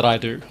work that I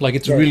do. Like,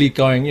 it's really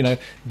going,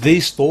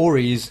 these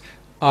stories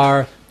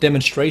are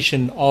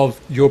demonstration of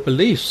your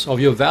beliefs, of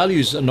your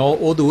values, and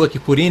all the work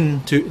you put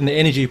into and the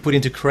energy you put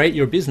in to create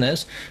your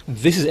business.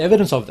 This is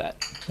evidence of that.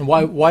 And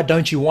why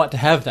don't you want to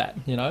have that?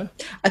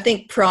 I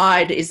think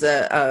pride is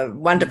a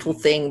wonderful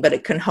thing, but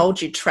it can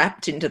hold you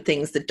trapped into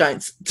things that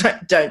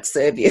don't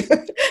serve you.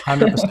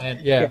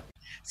 100%, yeah.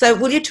 So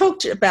will you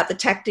talk about the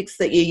tactics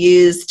that you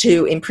use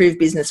to improve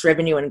business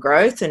revenue and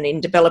growth, and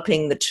in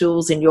developing the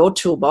tools in your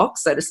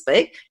toolbox, so to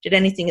speak? Did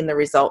anything in the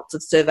results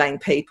of surveying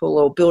people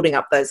or building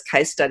up those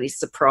case studies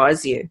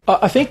surprise you?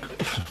 I think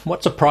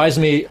what surprised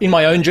me in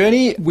my own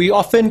journey, we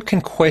often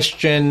can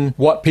question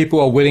what people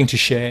are willing to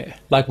share.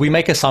 Like, we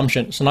make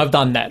assumptions, and I've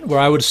done that, where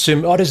I would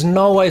assume, there's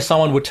no way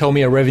someone would tell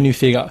me a revenue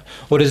figure,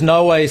 or there's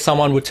no way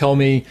someone would tell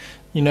me,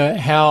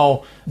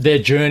 how their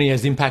journey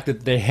has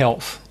impacted their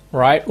health.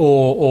 Right?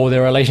 Or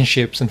their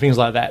relationships and things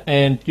like that.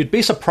 And you'd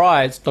be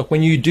surprised, like,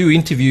 when you do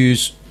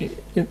interviews,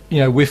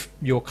 with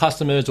your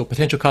customers or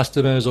potential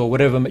customers or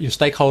whatever, your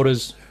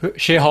stakeholders,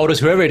 shareholders,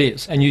 whoever it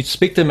is, and you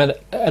speak to them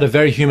at a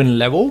very human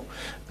level,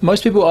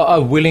 most people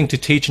are willing to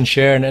teach and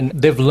share, and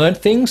they've learned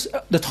things.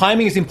 The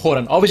timing is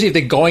important. Obviously, if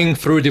they're going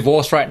through a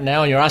divorce right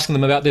now and you're asking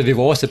them about their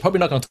divorce, they're probably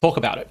not going to talk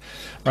about it,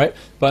 right?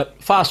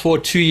 But fast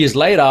forward 2 years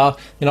later,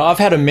 I've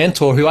had a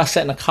mentor who I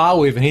sat in a car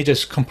with, and he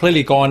just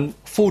completely gone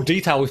full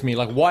detail with me,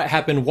 like what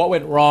happened, what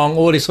went wrong,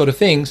 all these sort of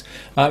things.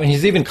 And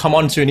he's even come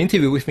on to an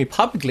interview with me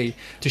publicly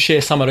to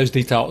share some of those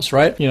details,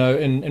 right?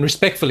 And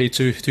respectfully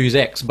to his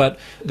ex. But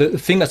the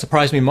thing that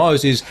surprised me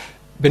most is,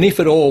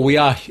 beneath it all,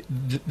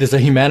 there's a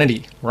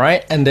humanity,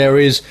 right? And there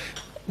is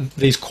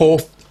these core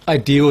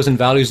ideals and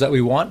values that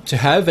we want to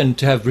have and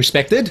to have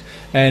respected,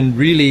 and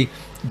really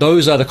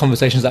those are the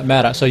conversations that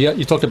matter. So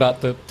you talked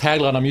about the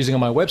tagline I'm using on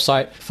my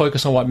website,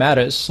 focus on what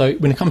matters. So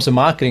when it comes to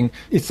marketing,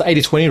 it's the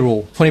 80-20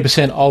 rule.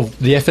 20% of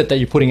the effort that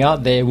you're putting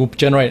out there will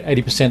generate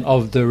 80%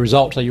 of the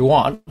results that you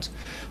want.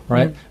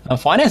 Right?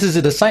 Finances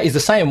is the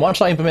same.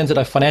 Once I implemented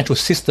a financial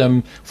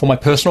system for my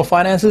personal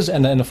finances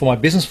and then for my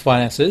business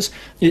finances,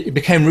 it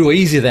became real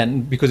easy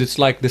then, because it's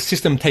like the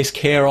system takes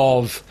care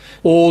of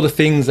all the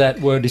things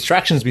that were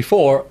distractions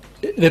before.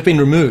 They've been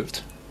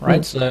removed.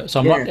 Right. So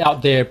I'm not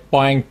out there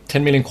buying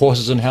 10 million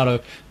courses on how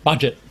to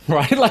budget,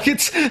 right? Like,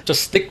 it's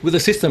just stick with the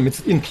system.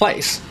 It's in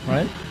place,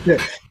 right?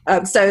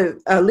 Yeah. So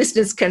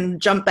listeners can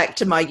jump back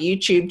to my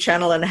YouTube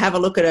channel and have a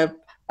look at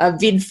a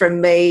vid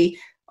from me,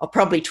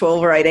 probably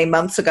 12 or 18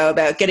 months ago,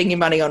 about getting your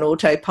money on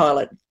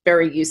autopilot.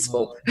 Very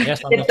useful.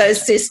 Yes, get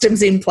those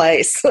systems in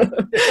place.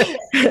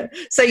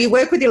 So you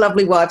work with your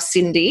lovely wife,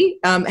 Cindy.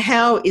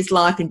 How is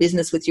life in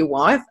business with your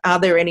wife? Are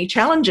there any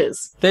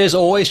challenges? There's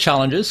always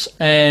challenges,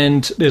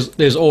 and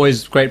there's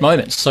always great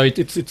moments. So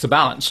it's a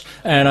balance.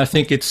 And I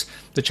think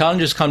the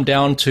challenges come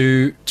down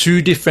to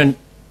two different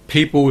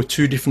people with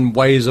two different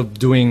ways of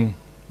doing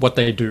what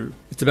they do.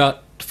 It's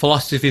about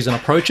philosophies and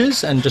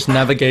approaches, and just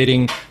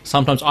navigating.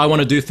 Sometimes I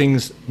want to do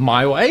things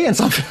my way, and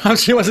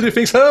sometimes she wants to do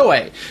things her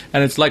way.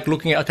 And it's like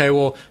looking at, okay,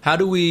 well,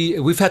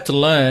 we've had to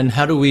learn,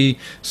 how do we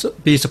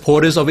be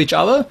supporters of each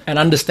other and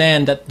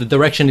understand that the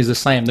direction is the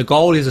same, the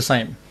goal is the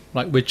same,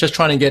 Like we're just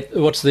trying to get,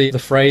 what's the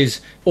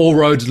phrase, all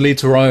roads lead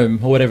to Rome,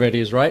 or whatever it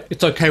is, right?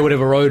 It's okay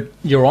whatever road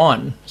you're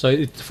on.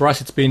 So for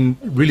us, it's been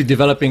really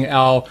developing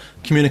our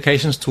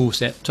communications tool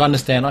set to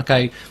understand,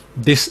 okay,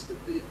 this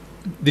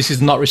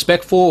is not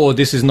respectful, or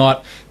this is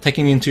not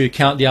taking into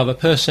account the other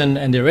person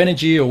and their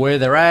energy or where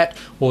they're at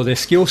or their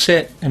skill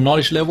set and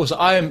knowledge level. So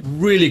I am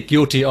really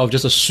guilty of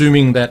just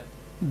assuming that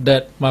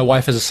my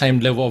wife has the same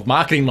level of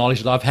marketing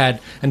knowledge that I've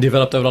had and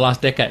developed over the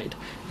last decade.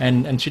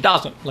 And she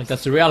doesn't. Like,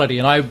 that's the reality.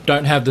 And I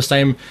don't have the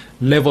same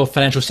level of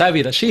financial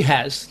savvy that she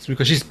has,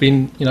 because she's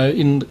been,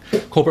 in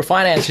corporate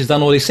finance. She's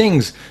done all these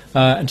things.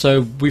 And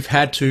so we've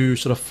had to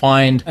sort of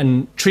find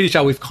and treat each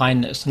other with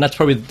kindness. And that's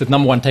probably the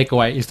number one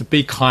takeaway, is to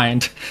be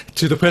kind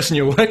to the person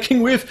you're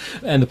working with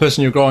and the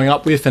person you're growing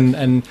up with,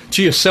 and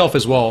to yourself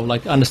as well.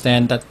 Like,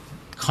 understand that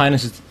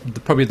kindness is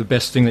probably the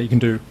best thing that you can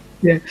do.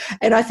 Yeah.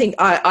 And I think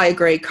I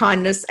agree.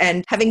 Kindness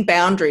and having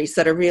boundaries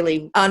that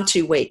aren't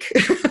too weak.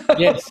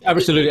 Yes,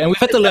 absolutely. And we've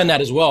had to learn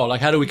that as well.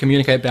 Like, how do we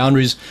communicate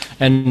boundaries?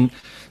 And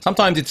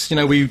sometimes it's,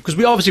 because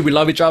we obviously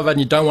love each other and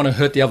you don't want to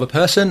hurt the other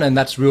person, and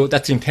that's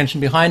the intention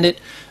behind it.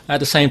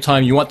 At the same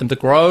time, you want them to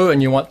grow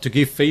and you want to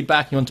give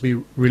feedback. You want to be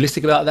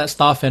realistic about that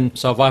stuff. And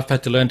so I've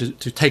had to learn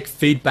to take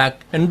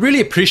feedback and really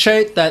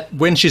appreciate that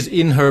when she's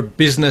in her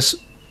business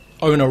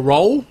owner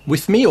role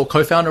with me, or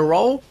co-founder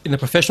role in a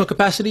professional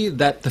capacity,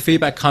 that the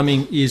feedback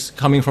is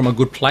coming from a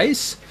good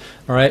place.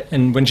 All right.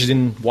 And when she's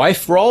in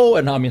wife role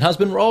and I'm in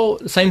husband role,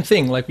 same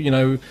thing. Like,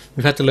 we've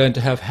had to learn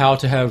how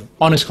to have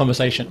honest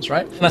conversations,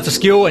 right? And that's a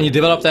skill, and you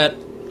develop that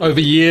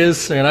over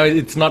years.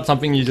 It's not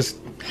something you just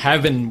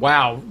have and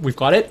wow, we've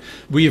got it.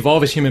 We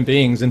evolve as human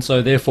beings, and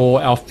so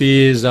therefore our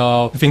fears,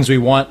 our things we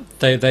want,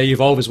 they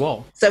evolve as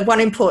well. So one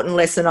important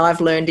lesson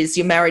I've learned is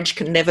your marriage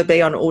can never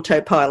be on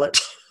autopilot.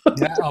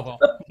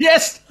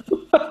 Yes.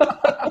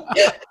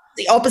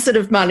 The opposite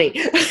of money.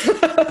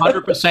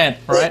 100%,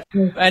 right?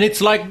 And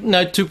it's like,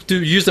 to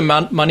use the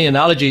money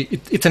analogy,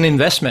 it's an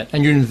investment,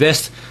 and you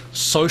invest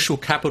social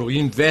capital. You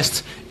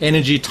invest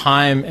energy,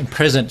 time, and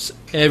presence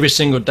every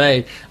single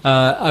day.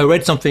 I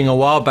read something a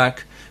while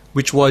back,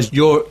 which was,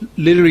 you're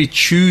literally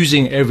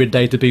choosing every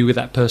day to be with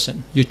that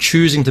person. You're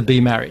choosing to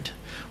be married,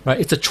 right?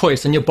 It's a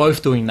choice, and you're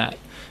both doing that.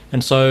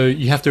 And so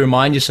you have to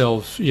remind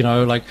yourself,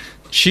 like,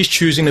 she's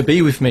choosing to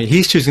be with me,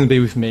 he's choosing to be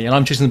with me, and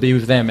I'm choosing to be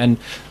with them. And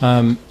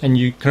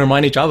you can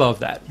remind each other of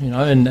that,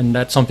 and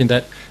that's something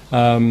that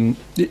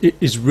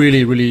is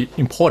really, really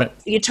important.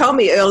 You told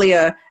me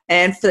earlier,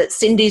 and that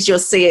Cindy's your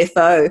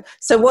CFO.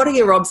 So what are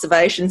your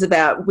observations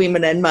about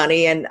women and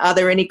money, and are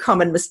there any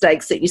common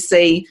mistakes that you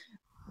see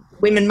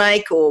women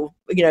make, or,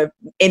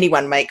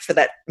 anyone make for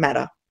that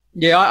matter?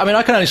 Yeah,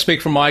 I can only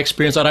speak from my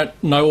experience. I don't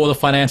know all the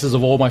finances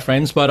of all my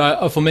friends,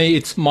 but for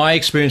me, my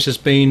experience has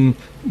been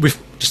with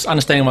just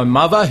understanding my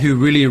mother, who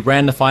really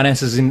ran the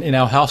finances in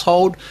our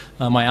household,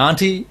 my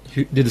auntie,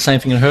 who did the same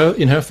thing in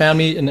her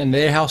family and in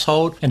their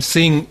household, and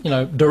seeing,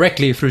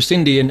 directly through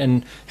Cindy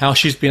and how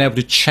she's been able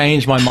to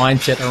change my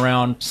mindset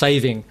around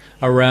saving,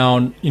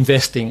 around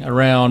investing,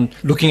 around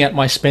looking at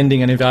my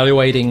spending and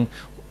evaluating,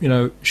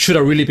 should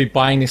I really be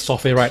buying this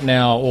software right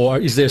now? Or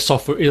is there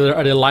software,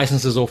 are there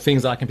licenses or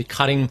things that I can be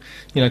cutting?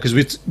 Because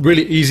it's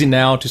really easy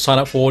now to sign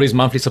up for all these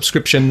monthly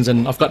subscriptions,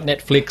 and I've got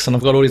Netflix and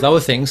I've got all these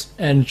other things.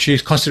 And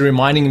she's constantly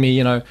reminding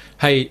me,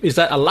 hey, is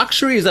that a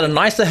luxury? Is that a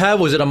nice to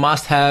have? Or is it a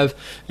must have?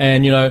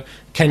 And,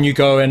 can you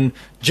go and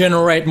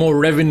generate more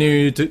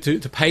revenue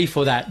to pay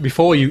for that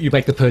before you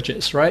make the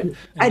purchase, right?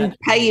 And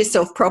pay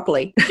yourself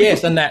properly.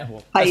 Yes, and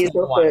pay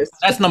yourself first.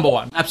 That's number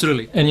one,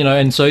 absolutely. And,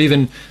 and so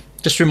even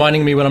just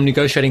reminding me when I'm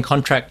negotiating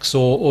contracts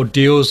or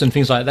deals and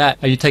things like that,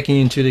 are you taking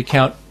into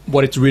account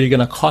what it's really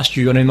going to cost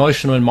you on an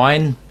emotional and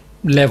mind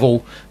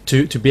level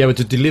to be able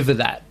to deliver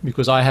that?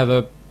 Because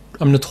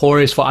I'm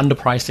notorious for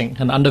underpricing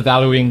and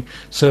undervaluing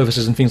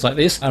services and things like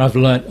this. And I've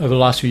learned over the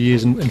last few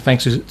years, and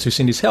thanks to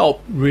Cindy's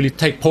help, really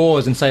take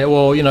pause and say,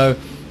 well,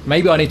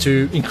 maybe I need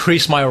to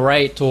increase my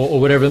rate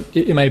or whatever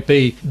it may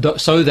be,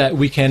 so that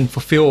we can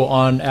fulfill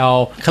on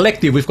our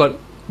collective. We've got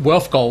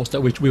wealth goals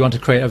that we want to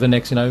create over the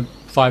next,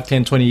 5,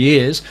 10, 20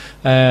 years,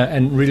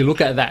 and really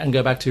look at that and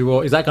go back to,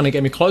 well, is that going to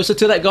get me closer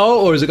to that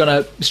goal, or is it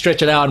going to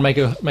stretch it out and make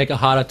it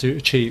harder to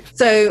achieve?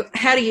 So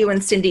how do you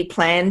and Cindy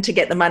plan to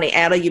get the money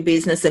out of your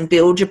business and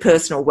build your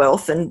personal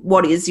wealth? And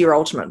what is your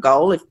ultimate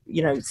goal? If,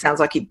 it sounds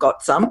like you've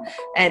got some.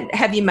 And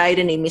have you made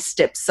any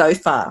missteps so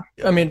far?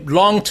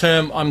 Long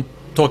term, I'm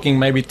talking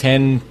maybe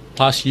 10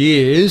 plus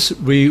years,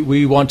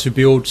 we want to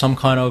build some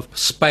kind of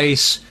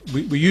space.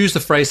 We use the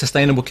phrase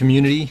sustainable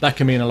community. That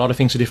can mean a lot of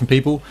things to different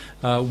people.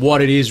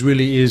 What it is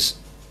really is,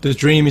 the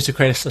dream is to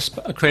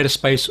create a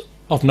space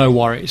of no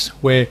worries,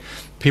 where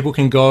people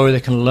can go, they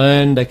can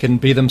learn, they can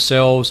be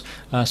themselves,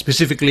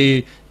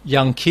 specifically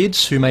young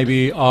kids who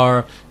maybe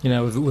are,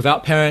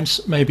 without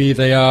parents, maybe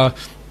they are,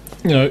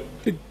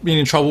 been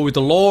in trouble with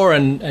the law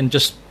and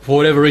just for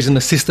whatever reason,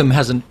 the system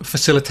hasn't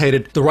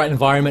facilitated the right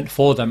environment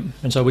for them.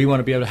 And so we want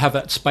to be able to have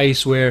that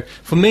space where,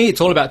 for me, it's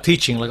all about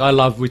teaching.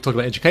 Like we talk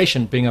about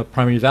education being a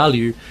primary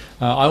value.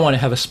 I want to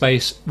have a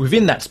space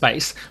within that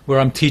space where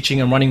I'm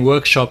teaching and running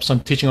workshops. I'm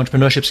teaching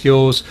entrepreneurship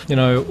skills,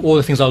 all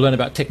the things I learned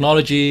about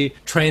technology,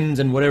 trends,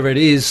 and whatever it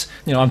is.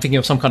 I'm thinking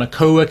of some kind of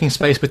co-working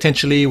space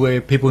potentially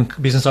where people,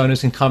 business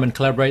owners can come and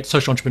collaborate,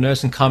 social entrepreneurs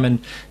can come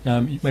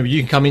and maybe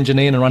you can come in,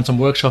 Janine, and run some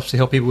workshops to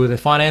help people with their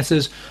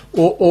finances,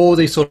 or all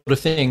these sort of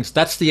things.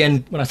 That's the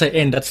end. When I say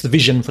end, that's the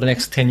vision for the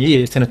next 10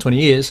 or 20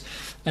 years.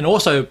 And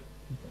also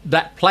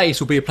that place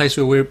will be a place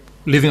where we're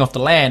living off the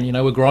land.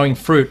 We're growing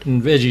fruit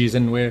and veggies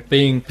and we're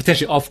being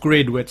potentially off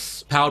grid, where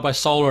it's powered by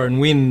solar and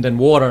wind and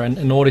water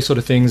and all these sort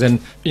of things. And,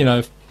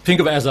 think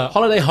of it as a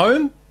holiday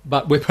home,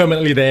 but we're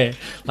permanently there.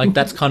 Like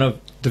that's kind of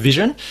the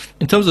vision.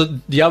 In terms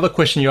of the other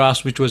question you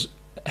asked, which was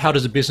how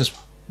does a business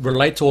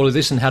relate to all of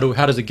this and how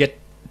does it get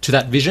to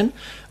that vision?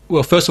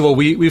 Well, first of all,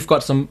 I've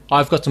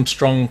got some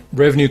strong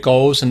revenue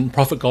goals and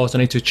profit goals I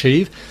need to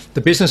achieve.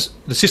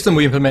 The system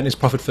we implement is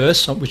Profit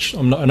First, which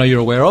I know you're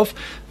aware of.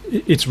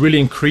 It's really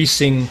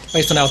increasing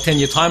based on our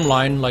 10-year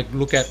timeline. Like,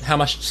 look at how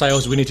much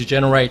sales we need to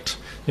generate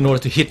in order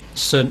to hit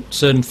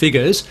certain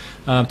figures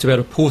to be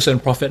able to pull certain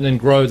profit and then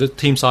grow the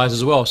team size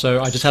as well.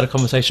 So I just had a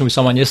conversation with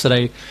someone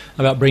yesterday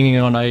about bringing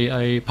on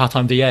a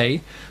part-time VA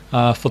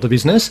for the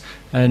business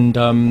and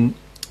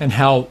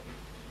how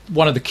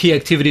one of the key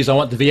activities I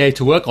want the VA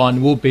to work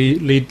on will be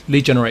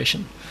lead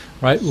generation,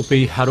 right? Will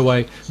be how do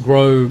I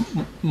grow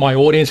my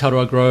audience? How do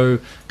I grow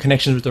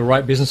connections with the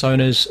right business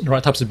owners, the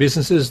right types of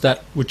businesses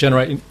that would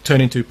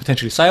turn into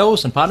potentially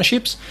sales and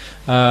partnerships?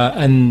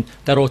 And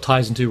that all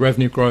ties into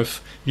revenue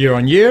growth year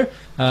on year,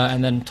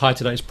 and then tied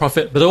to today's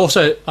profit. But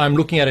also I'm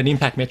looking at an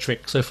impact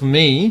metric. So for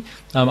me,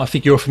 I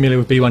think you're familiar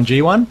with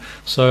B1G1.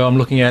 So I'm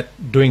looking at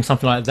doing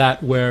something like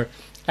that where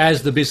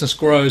as the business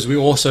grows, we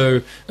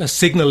also are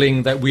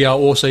signaling that we are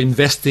also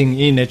investing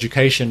in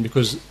education,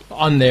 because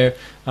on there,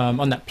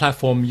 on that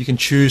platform, you can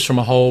choose from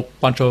a whole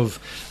bunch of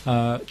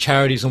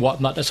charities and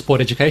whatnot that support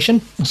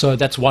education. So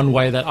that's one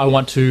way that I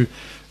want to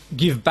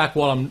give back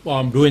while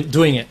I'm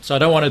doing it. So I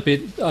don't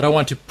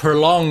want to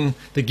prolong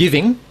the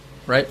giving,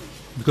 right?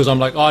 Because I'm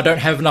like, I don't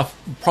have enough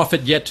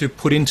profit yet to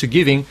put into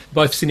giving.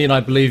 Both Cindy and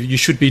I believe you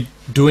should be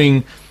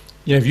doing,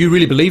 if you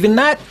really believe in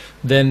that,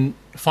 then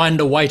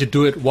find a way to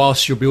do it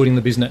whilst you're building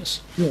the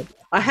business. Yeah.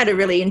 I had a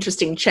really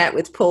interesting chat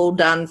with Paul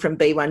Dunn from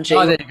B1G.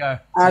 Oh, there you go.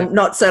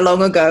 Not so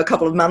long ago, a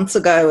couple of months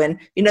ago. And,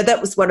 that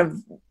was one of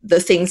the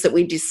things that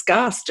we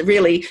discussed.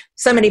 Really,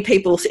 so many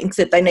people think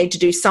that they need to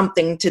do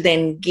something to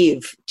then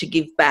give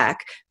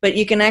back. But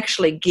you can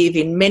actually give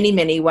in many,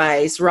 many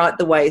ways right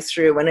the way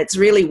through. And it's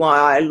really why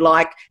I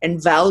like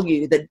and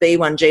value that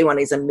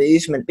B1G1 is a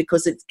movement,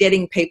 because it's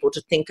getting people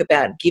to think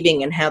about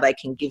giving and how they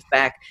can give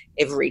back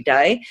every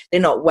day.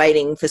 They're not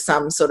waiting for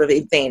some sort of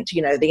event,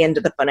 the end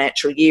of the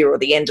financial year or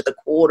the end of the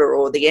quarter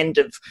or the end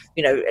of,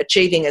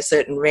 achieving a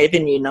certain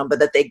revenue number,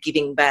 that they're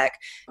giving back.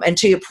 And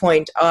to your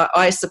point,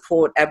 I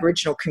support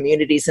Aboriginal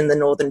communities in the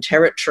Northern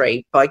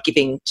Territory by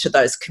giving to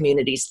those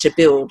communities to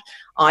build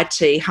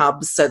IT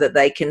hubs so that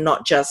they can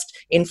not just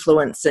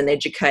influence and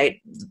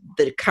educate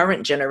the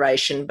current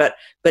generation, but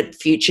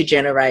future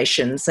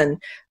generations.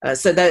 And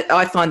so that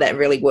I find that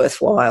really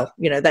worthwhile.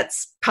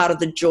 That's part of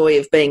the joy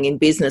of being in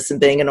business and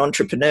being an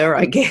entrepreneur,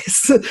 I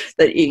guess,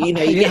 that you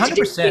get to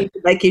do things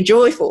that make you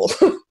joyful.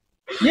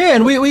 Yeah,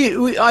 and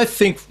we I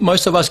think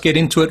most of us get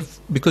into it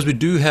because we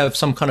do have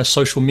some kind of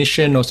social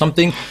mission or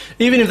something.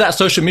 Even if that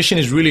social mission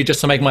is really just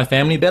to make my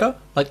family better,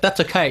 like that's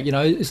okay.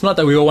 It's not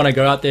that we all want to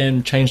go out there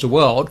and change the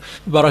world,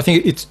 but I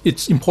think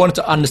it's important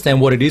to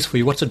understand what it is for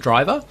you. What's a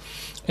driver?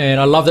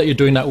 And I love that you're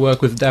doing that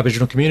work with the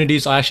Aboriginal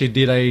communities. I actually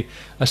did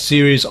a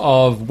series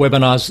of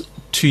webinars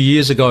 2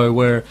 years ago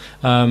where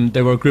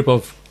there were a group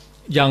of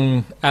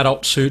young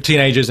adults,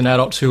 teenagers and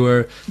adults who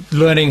were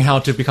learning how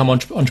to become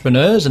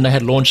entrepreneurs, and they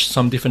had launched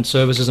some different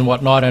services and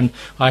whatnot, and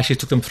I actually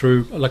took them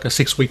through like a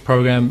 6-week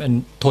program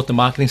and taught them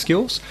marketing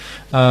skills,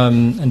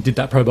 and did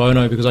that pro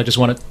bono because I just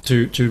wanted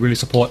to really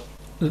support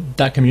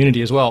that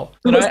community as well.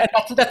 And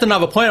that's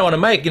another point I want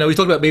to make. We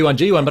talked about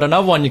B1G1, but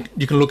another one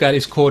you can look at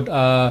is called,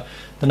 the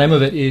name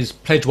of it is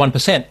Pledge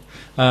 1%,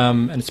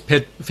 and I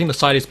think the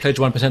site is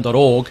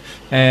pledge1%.org,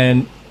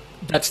 and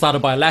that's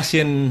started by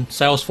Atlassian,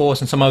 Salesforce,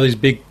 and some of these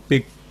big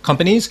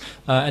companies,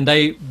 and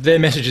their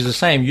message is the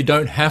same. You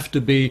don't have to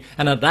be,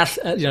 and at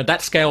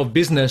that scale of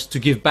business to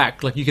give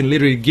back. Like you can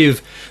literally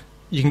give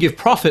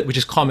profit, which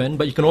is common,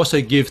 but you can also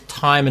give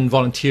time and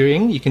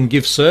volunteering. You can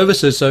give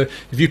services. So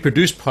if you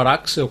produce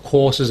products or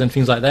courses and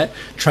things like that,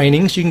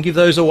 trainings, you can give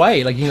those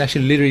away. Like you can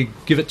actually literally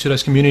give it to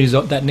those communities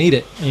that need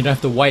it, and you don't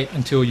have to wait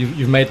until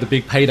you've made the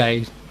big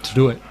payday to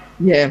do it.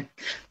 Yeah.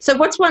 So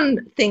what's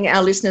one thing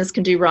our listeners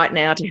can do right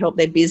now to help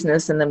their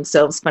business and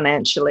themselves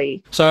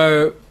financially?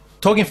 So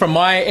talking from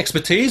my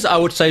expertise, I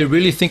would say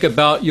really think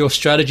about your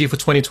strategy for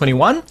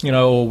 2021,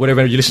 or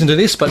whatever you listen to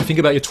this, but think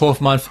about your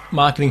 12-month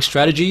marketing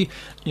strategy,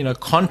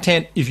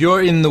 content. If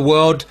you're in the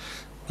world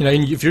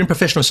if you're in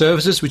professional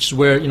services, which is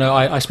where,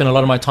 I spend a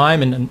lot of my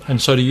time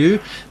and so do you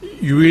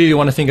really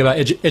want to think about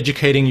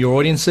educating your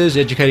audiences,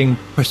 educating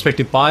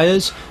prospective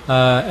buyers,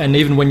 and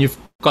even when you've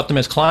got them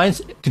as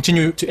clients,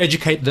 continue to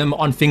educate them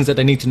on things that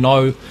they need to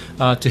know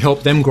to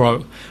help them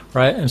grow,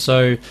 right? And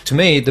so to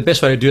me, the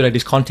best way to do that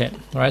is content,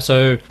 right?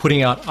 So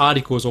putting out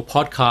articles or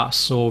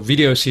podcasts or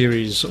video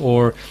series,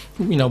 or,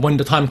 when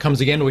the time comes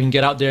again, we can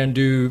get out there and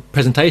do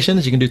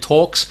presentations, you can do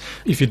talks.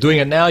 If you're doing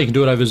it now, you can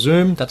do it over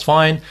Zoom, that's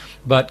fine.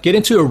 But get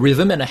into a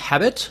rhythm and a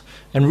habit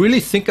and really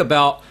think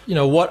about,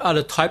 what are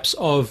the types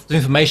of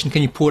information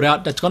can you put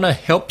out that's going to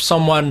help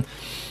someone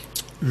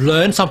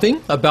learn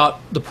something about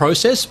the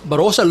process, but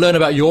also learn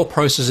about your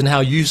process and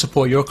how you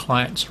support your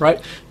clients, right?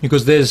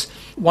 Because there's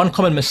one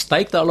common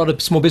mistake that a lot of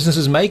small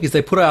businesses make is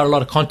they put out a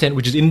lot of content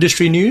which is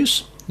industry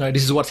news.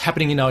 This is what's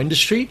happening in our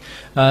industry,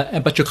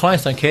 but your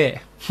clients don't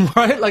care,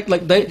 right? Like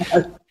they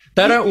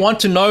don't want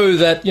to know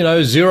that,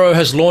 Xero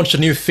has launched a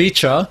new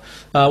feature,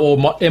 or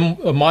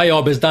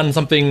MYOB has done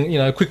something,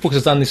 QuickBooks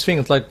has done this thing.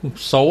 It's like,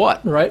 so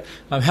what, right?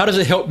 How does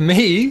it help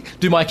me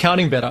do my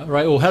accounting better,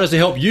 right? Or how does it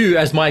help you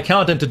as my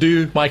accountant to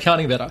do my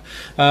accounting better?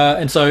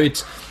 And so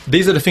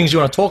these are the things you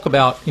want to talk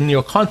about in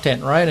your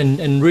content, right?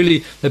 And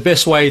really the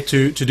best way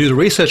to do the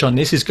research on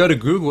this is go to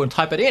Google and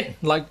type it in.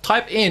 Like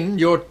type in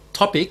your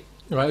topic,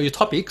 right, your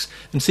topics,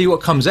 and see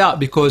what comes out,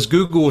 because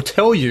Google will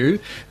tell you,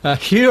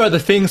 here are the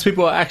things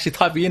people are actually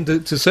typing in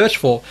to search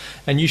for.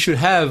 And you should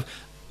have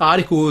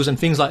articles and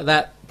things like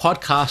that,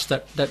 podcasts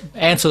that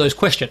answer those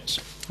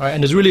questions. Right?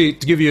 And there's really,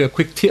 to give you a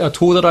quick a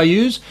tool that I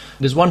use,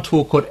 there's one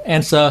tool called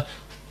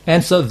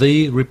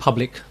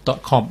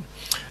answertherepublic.com.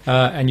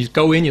 And you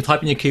go in, you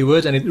type in your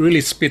keywords, and it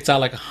really spits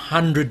out like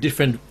 100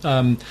 different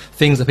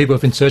things that people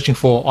have been searching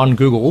for on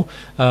Google.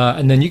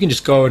 And then you can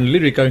just go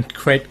and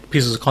create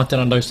pieces of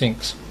content on those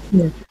things.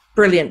 Yeah.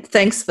 Brilliant.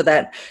 Thanks for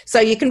that. So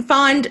you can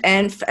find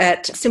Anf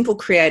at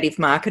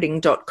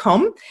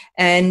simplecreativemarketing.com.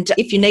 And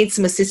if you need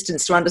some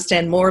assistance to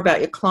understand more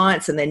about your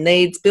clients and their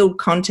needs, build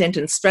content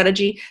and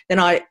strategy, then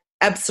I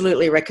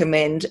absolutely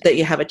recommend that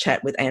you have a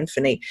chat with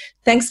Anthony.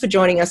 Thanks for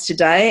joining us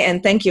today.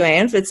 And thank you,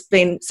 Anf. It's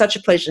been such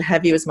a pleasure to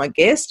have you as my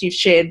guest. You've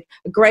shared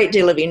a great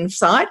deal of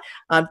insight.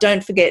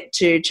 Don't forget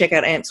to check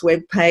out Anf's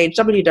webpage,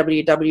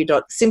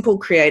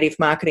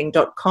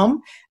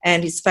 www.simplecreativemarketing.com,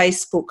 and his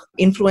Facebook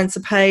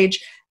influencer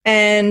page.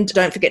 And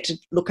don't forget to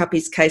look up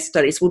his case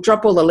studies. We'll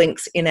drop all the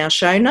links in our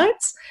show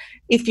notes.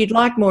 If you'd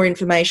like more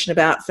information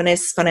about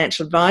Finesse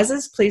Financial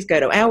Advisors, please go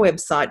to our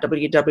website,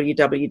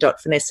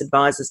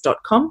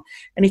 www.finesseadvisors.com.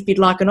 And if you'd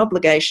like an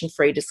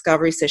obligation-free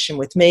discovery session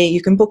with me,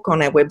 you can book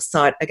on our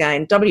website,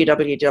 again,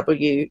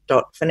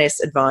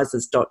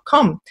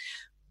 www.finesseadvisors.com.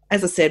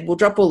 As I said, we'll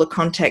drop all the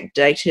contact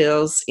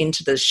details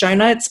into the show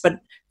notes, but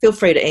feel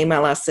free to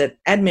email us at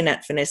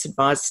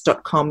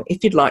admin@finesseadvisors.com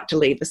if you'd like to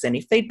leave us any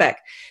feedback.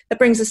 That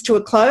brings us to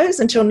a close.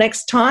 Until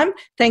next time,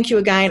 thank you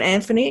again,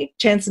 Anthony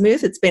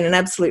Chansamuth. It's been an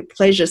absolute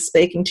pleasure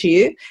speaking to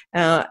you.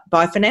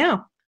 Bye for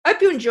now.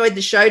 Hope you enjoyed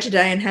the show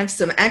today and have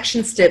some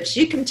action steps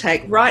you can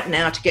take right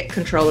now to get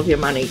control of your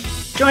money.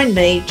 Join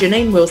me,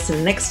 Janine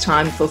Wilson, next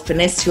time for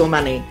Finesse Your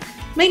Money.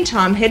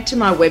 Meantime, head to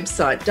my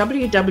website,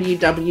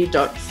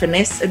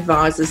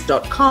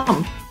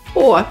 www.finesseadvisors.com,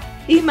 or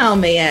email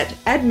me at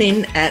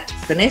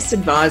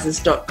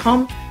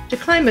admin@finesseadvisors.com to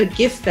claim a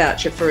gift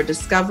voucher for a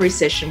discovery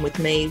session with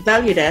me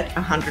valued at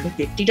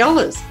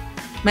 $150.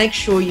 Make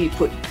sure you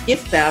put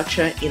gift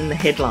voucher in the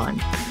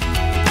headline.